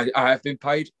 I have been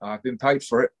paid. I've been paid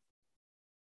for it.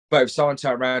 But if someone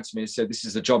turned around to me and said, this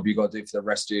is a job you got to do for the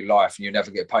rest of your life and you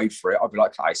never get paid for it, I'd be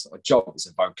like, hey, it's not a job, it's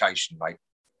a vocation, mate.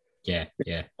 Yeah,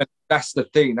 yeah. And that's the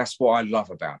thing. That's what I love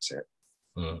about it.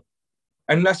 Mm.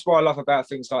 And that's what I love about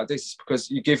things like this, is because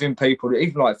you're giving people,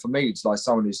 even like for me, it's like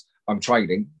someone who's, I'm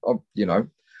training, you know,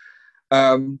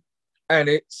 and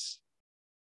it's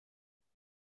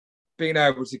being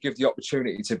able to give the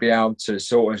opportunity to be able to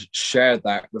sort of share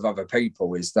that with other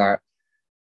people is that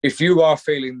if you are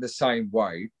feeling the same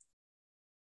way,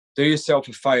 do yourself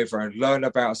a favour and learn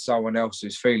about someone else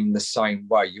who's feeling the same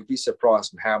way. You'll be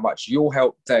surprised at how much you'll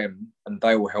help them and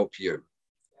they will help you.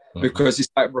 Mm-hmm. Because it's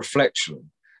like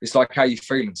reflection. It's like, how you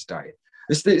feeling today?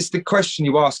 It's the question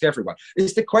you ask everyone.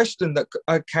 It's the question that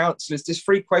counsellors, there's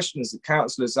 3 questions that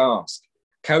counsellors ask,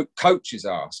 coaches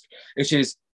ask, which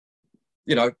is,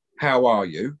 you know, how are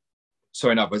you?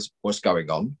 So in other words, what's going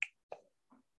on?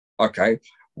 Okay,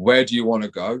 where do you want to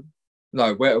go?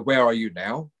 No, where are you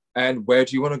now? And where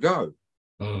do you want to go?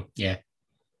 Yeah.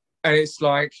 And it's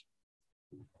like,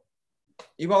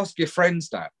 you ask your friends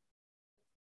that.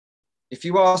 If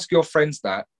you ask your friends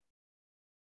that,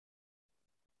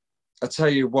 I tell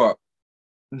you what,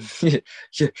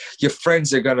 your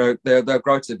friends are they'll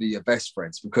grow to be your best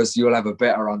friends because you'll have a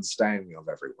better understanding of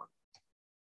everyone.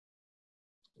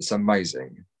 It's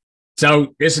amazing.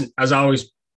 So listen, as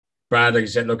always, Brad, like I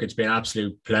said, look, it's been an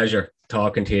absolute pleasure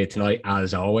talking to you tonight,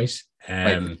 as always.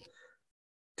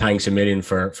 Thanks a million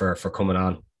for coming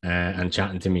on and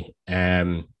chatting to me,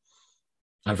 and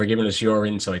for giving us your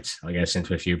insights, I guess,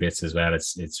 into a few bits as well.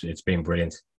 It's been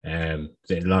brilliant.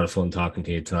 It's a lot of fun talking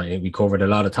to you tonight. We covered a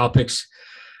lot of topics.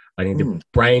 I think the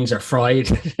brains are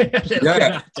fried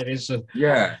after this one.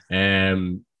 Yeah.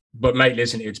 But mate,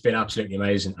 listen, it's been absolutely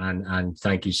amazing, and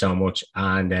thank you so much,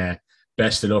 and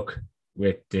best of luck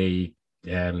with the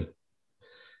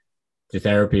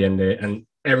therapy and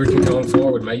everything going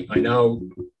forward, mate. I know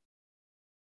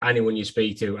anyone you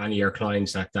speak to, any of your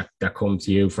clients that come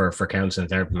to you for counselling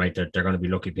therapy, mate, they're going to be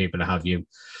lucky people to have you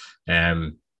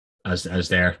as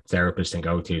their therapist and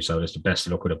go-to. So just the best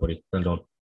of luck with it, buddy. Well done.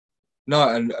 No,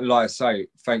 and like I say,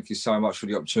 thank you so much for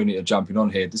the opportunity of jumping on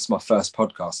here. This is my first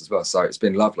podcast as well, so it's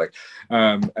been lovely.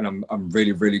 And I'm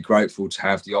really, really grateful to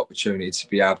have the opportunity to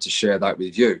be able to share that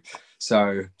with you.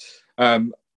 So I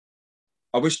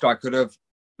wished I could have,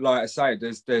 like I say,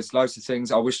 there's loads of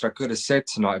things I wished I could have said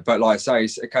tonight, but like I say,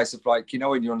 it's a case of like, you know,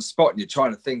 when you're on the spot and you're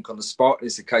trying to think on the spot,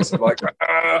 it's a case of like,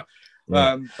 yeah.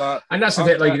 But and that's the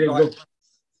thing, look,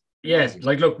 yeah,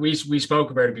 like, look, we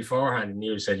spoke about it beforehand, and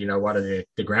you said, you know, what are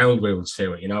the ground rules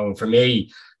to it, you know, and for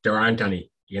me, there aren't any,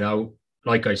 you know.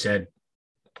 Like I said,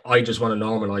 I just want to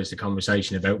normalize the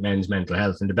conversation about men's mental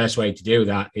health, and the best way to do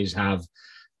that is have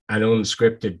an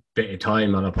unscripted bit of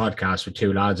time on a podcast with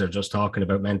 2 lads that are just talking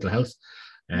about mental health.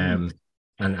 And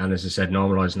as I said,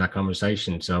 normalizing that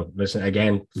conversation. So listen,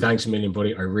 again, thanks a million,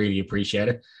 buddy. I really appreciate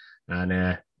it,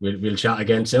 and we'll chat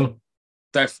again soon.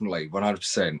 Definitely,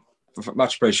 100%.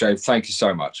 Much appreciated. Thank you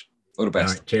so much. All the best.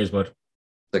 All right, cheers, bud.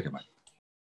 Take care, mate.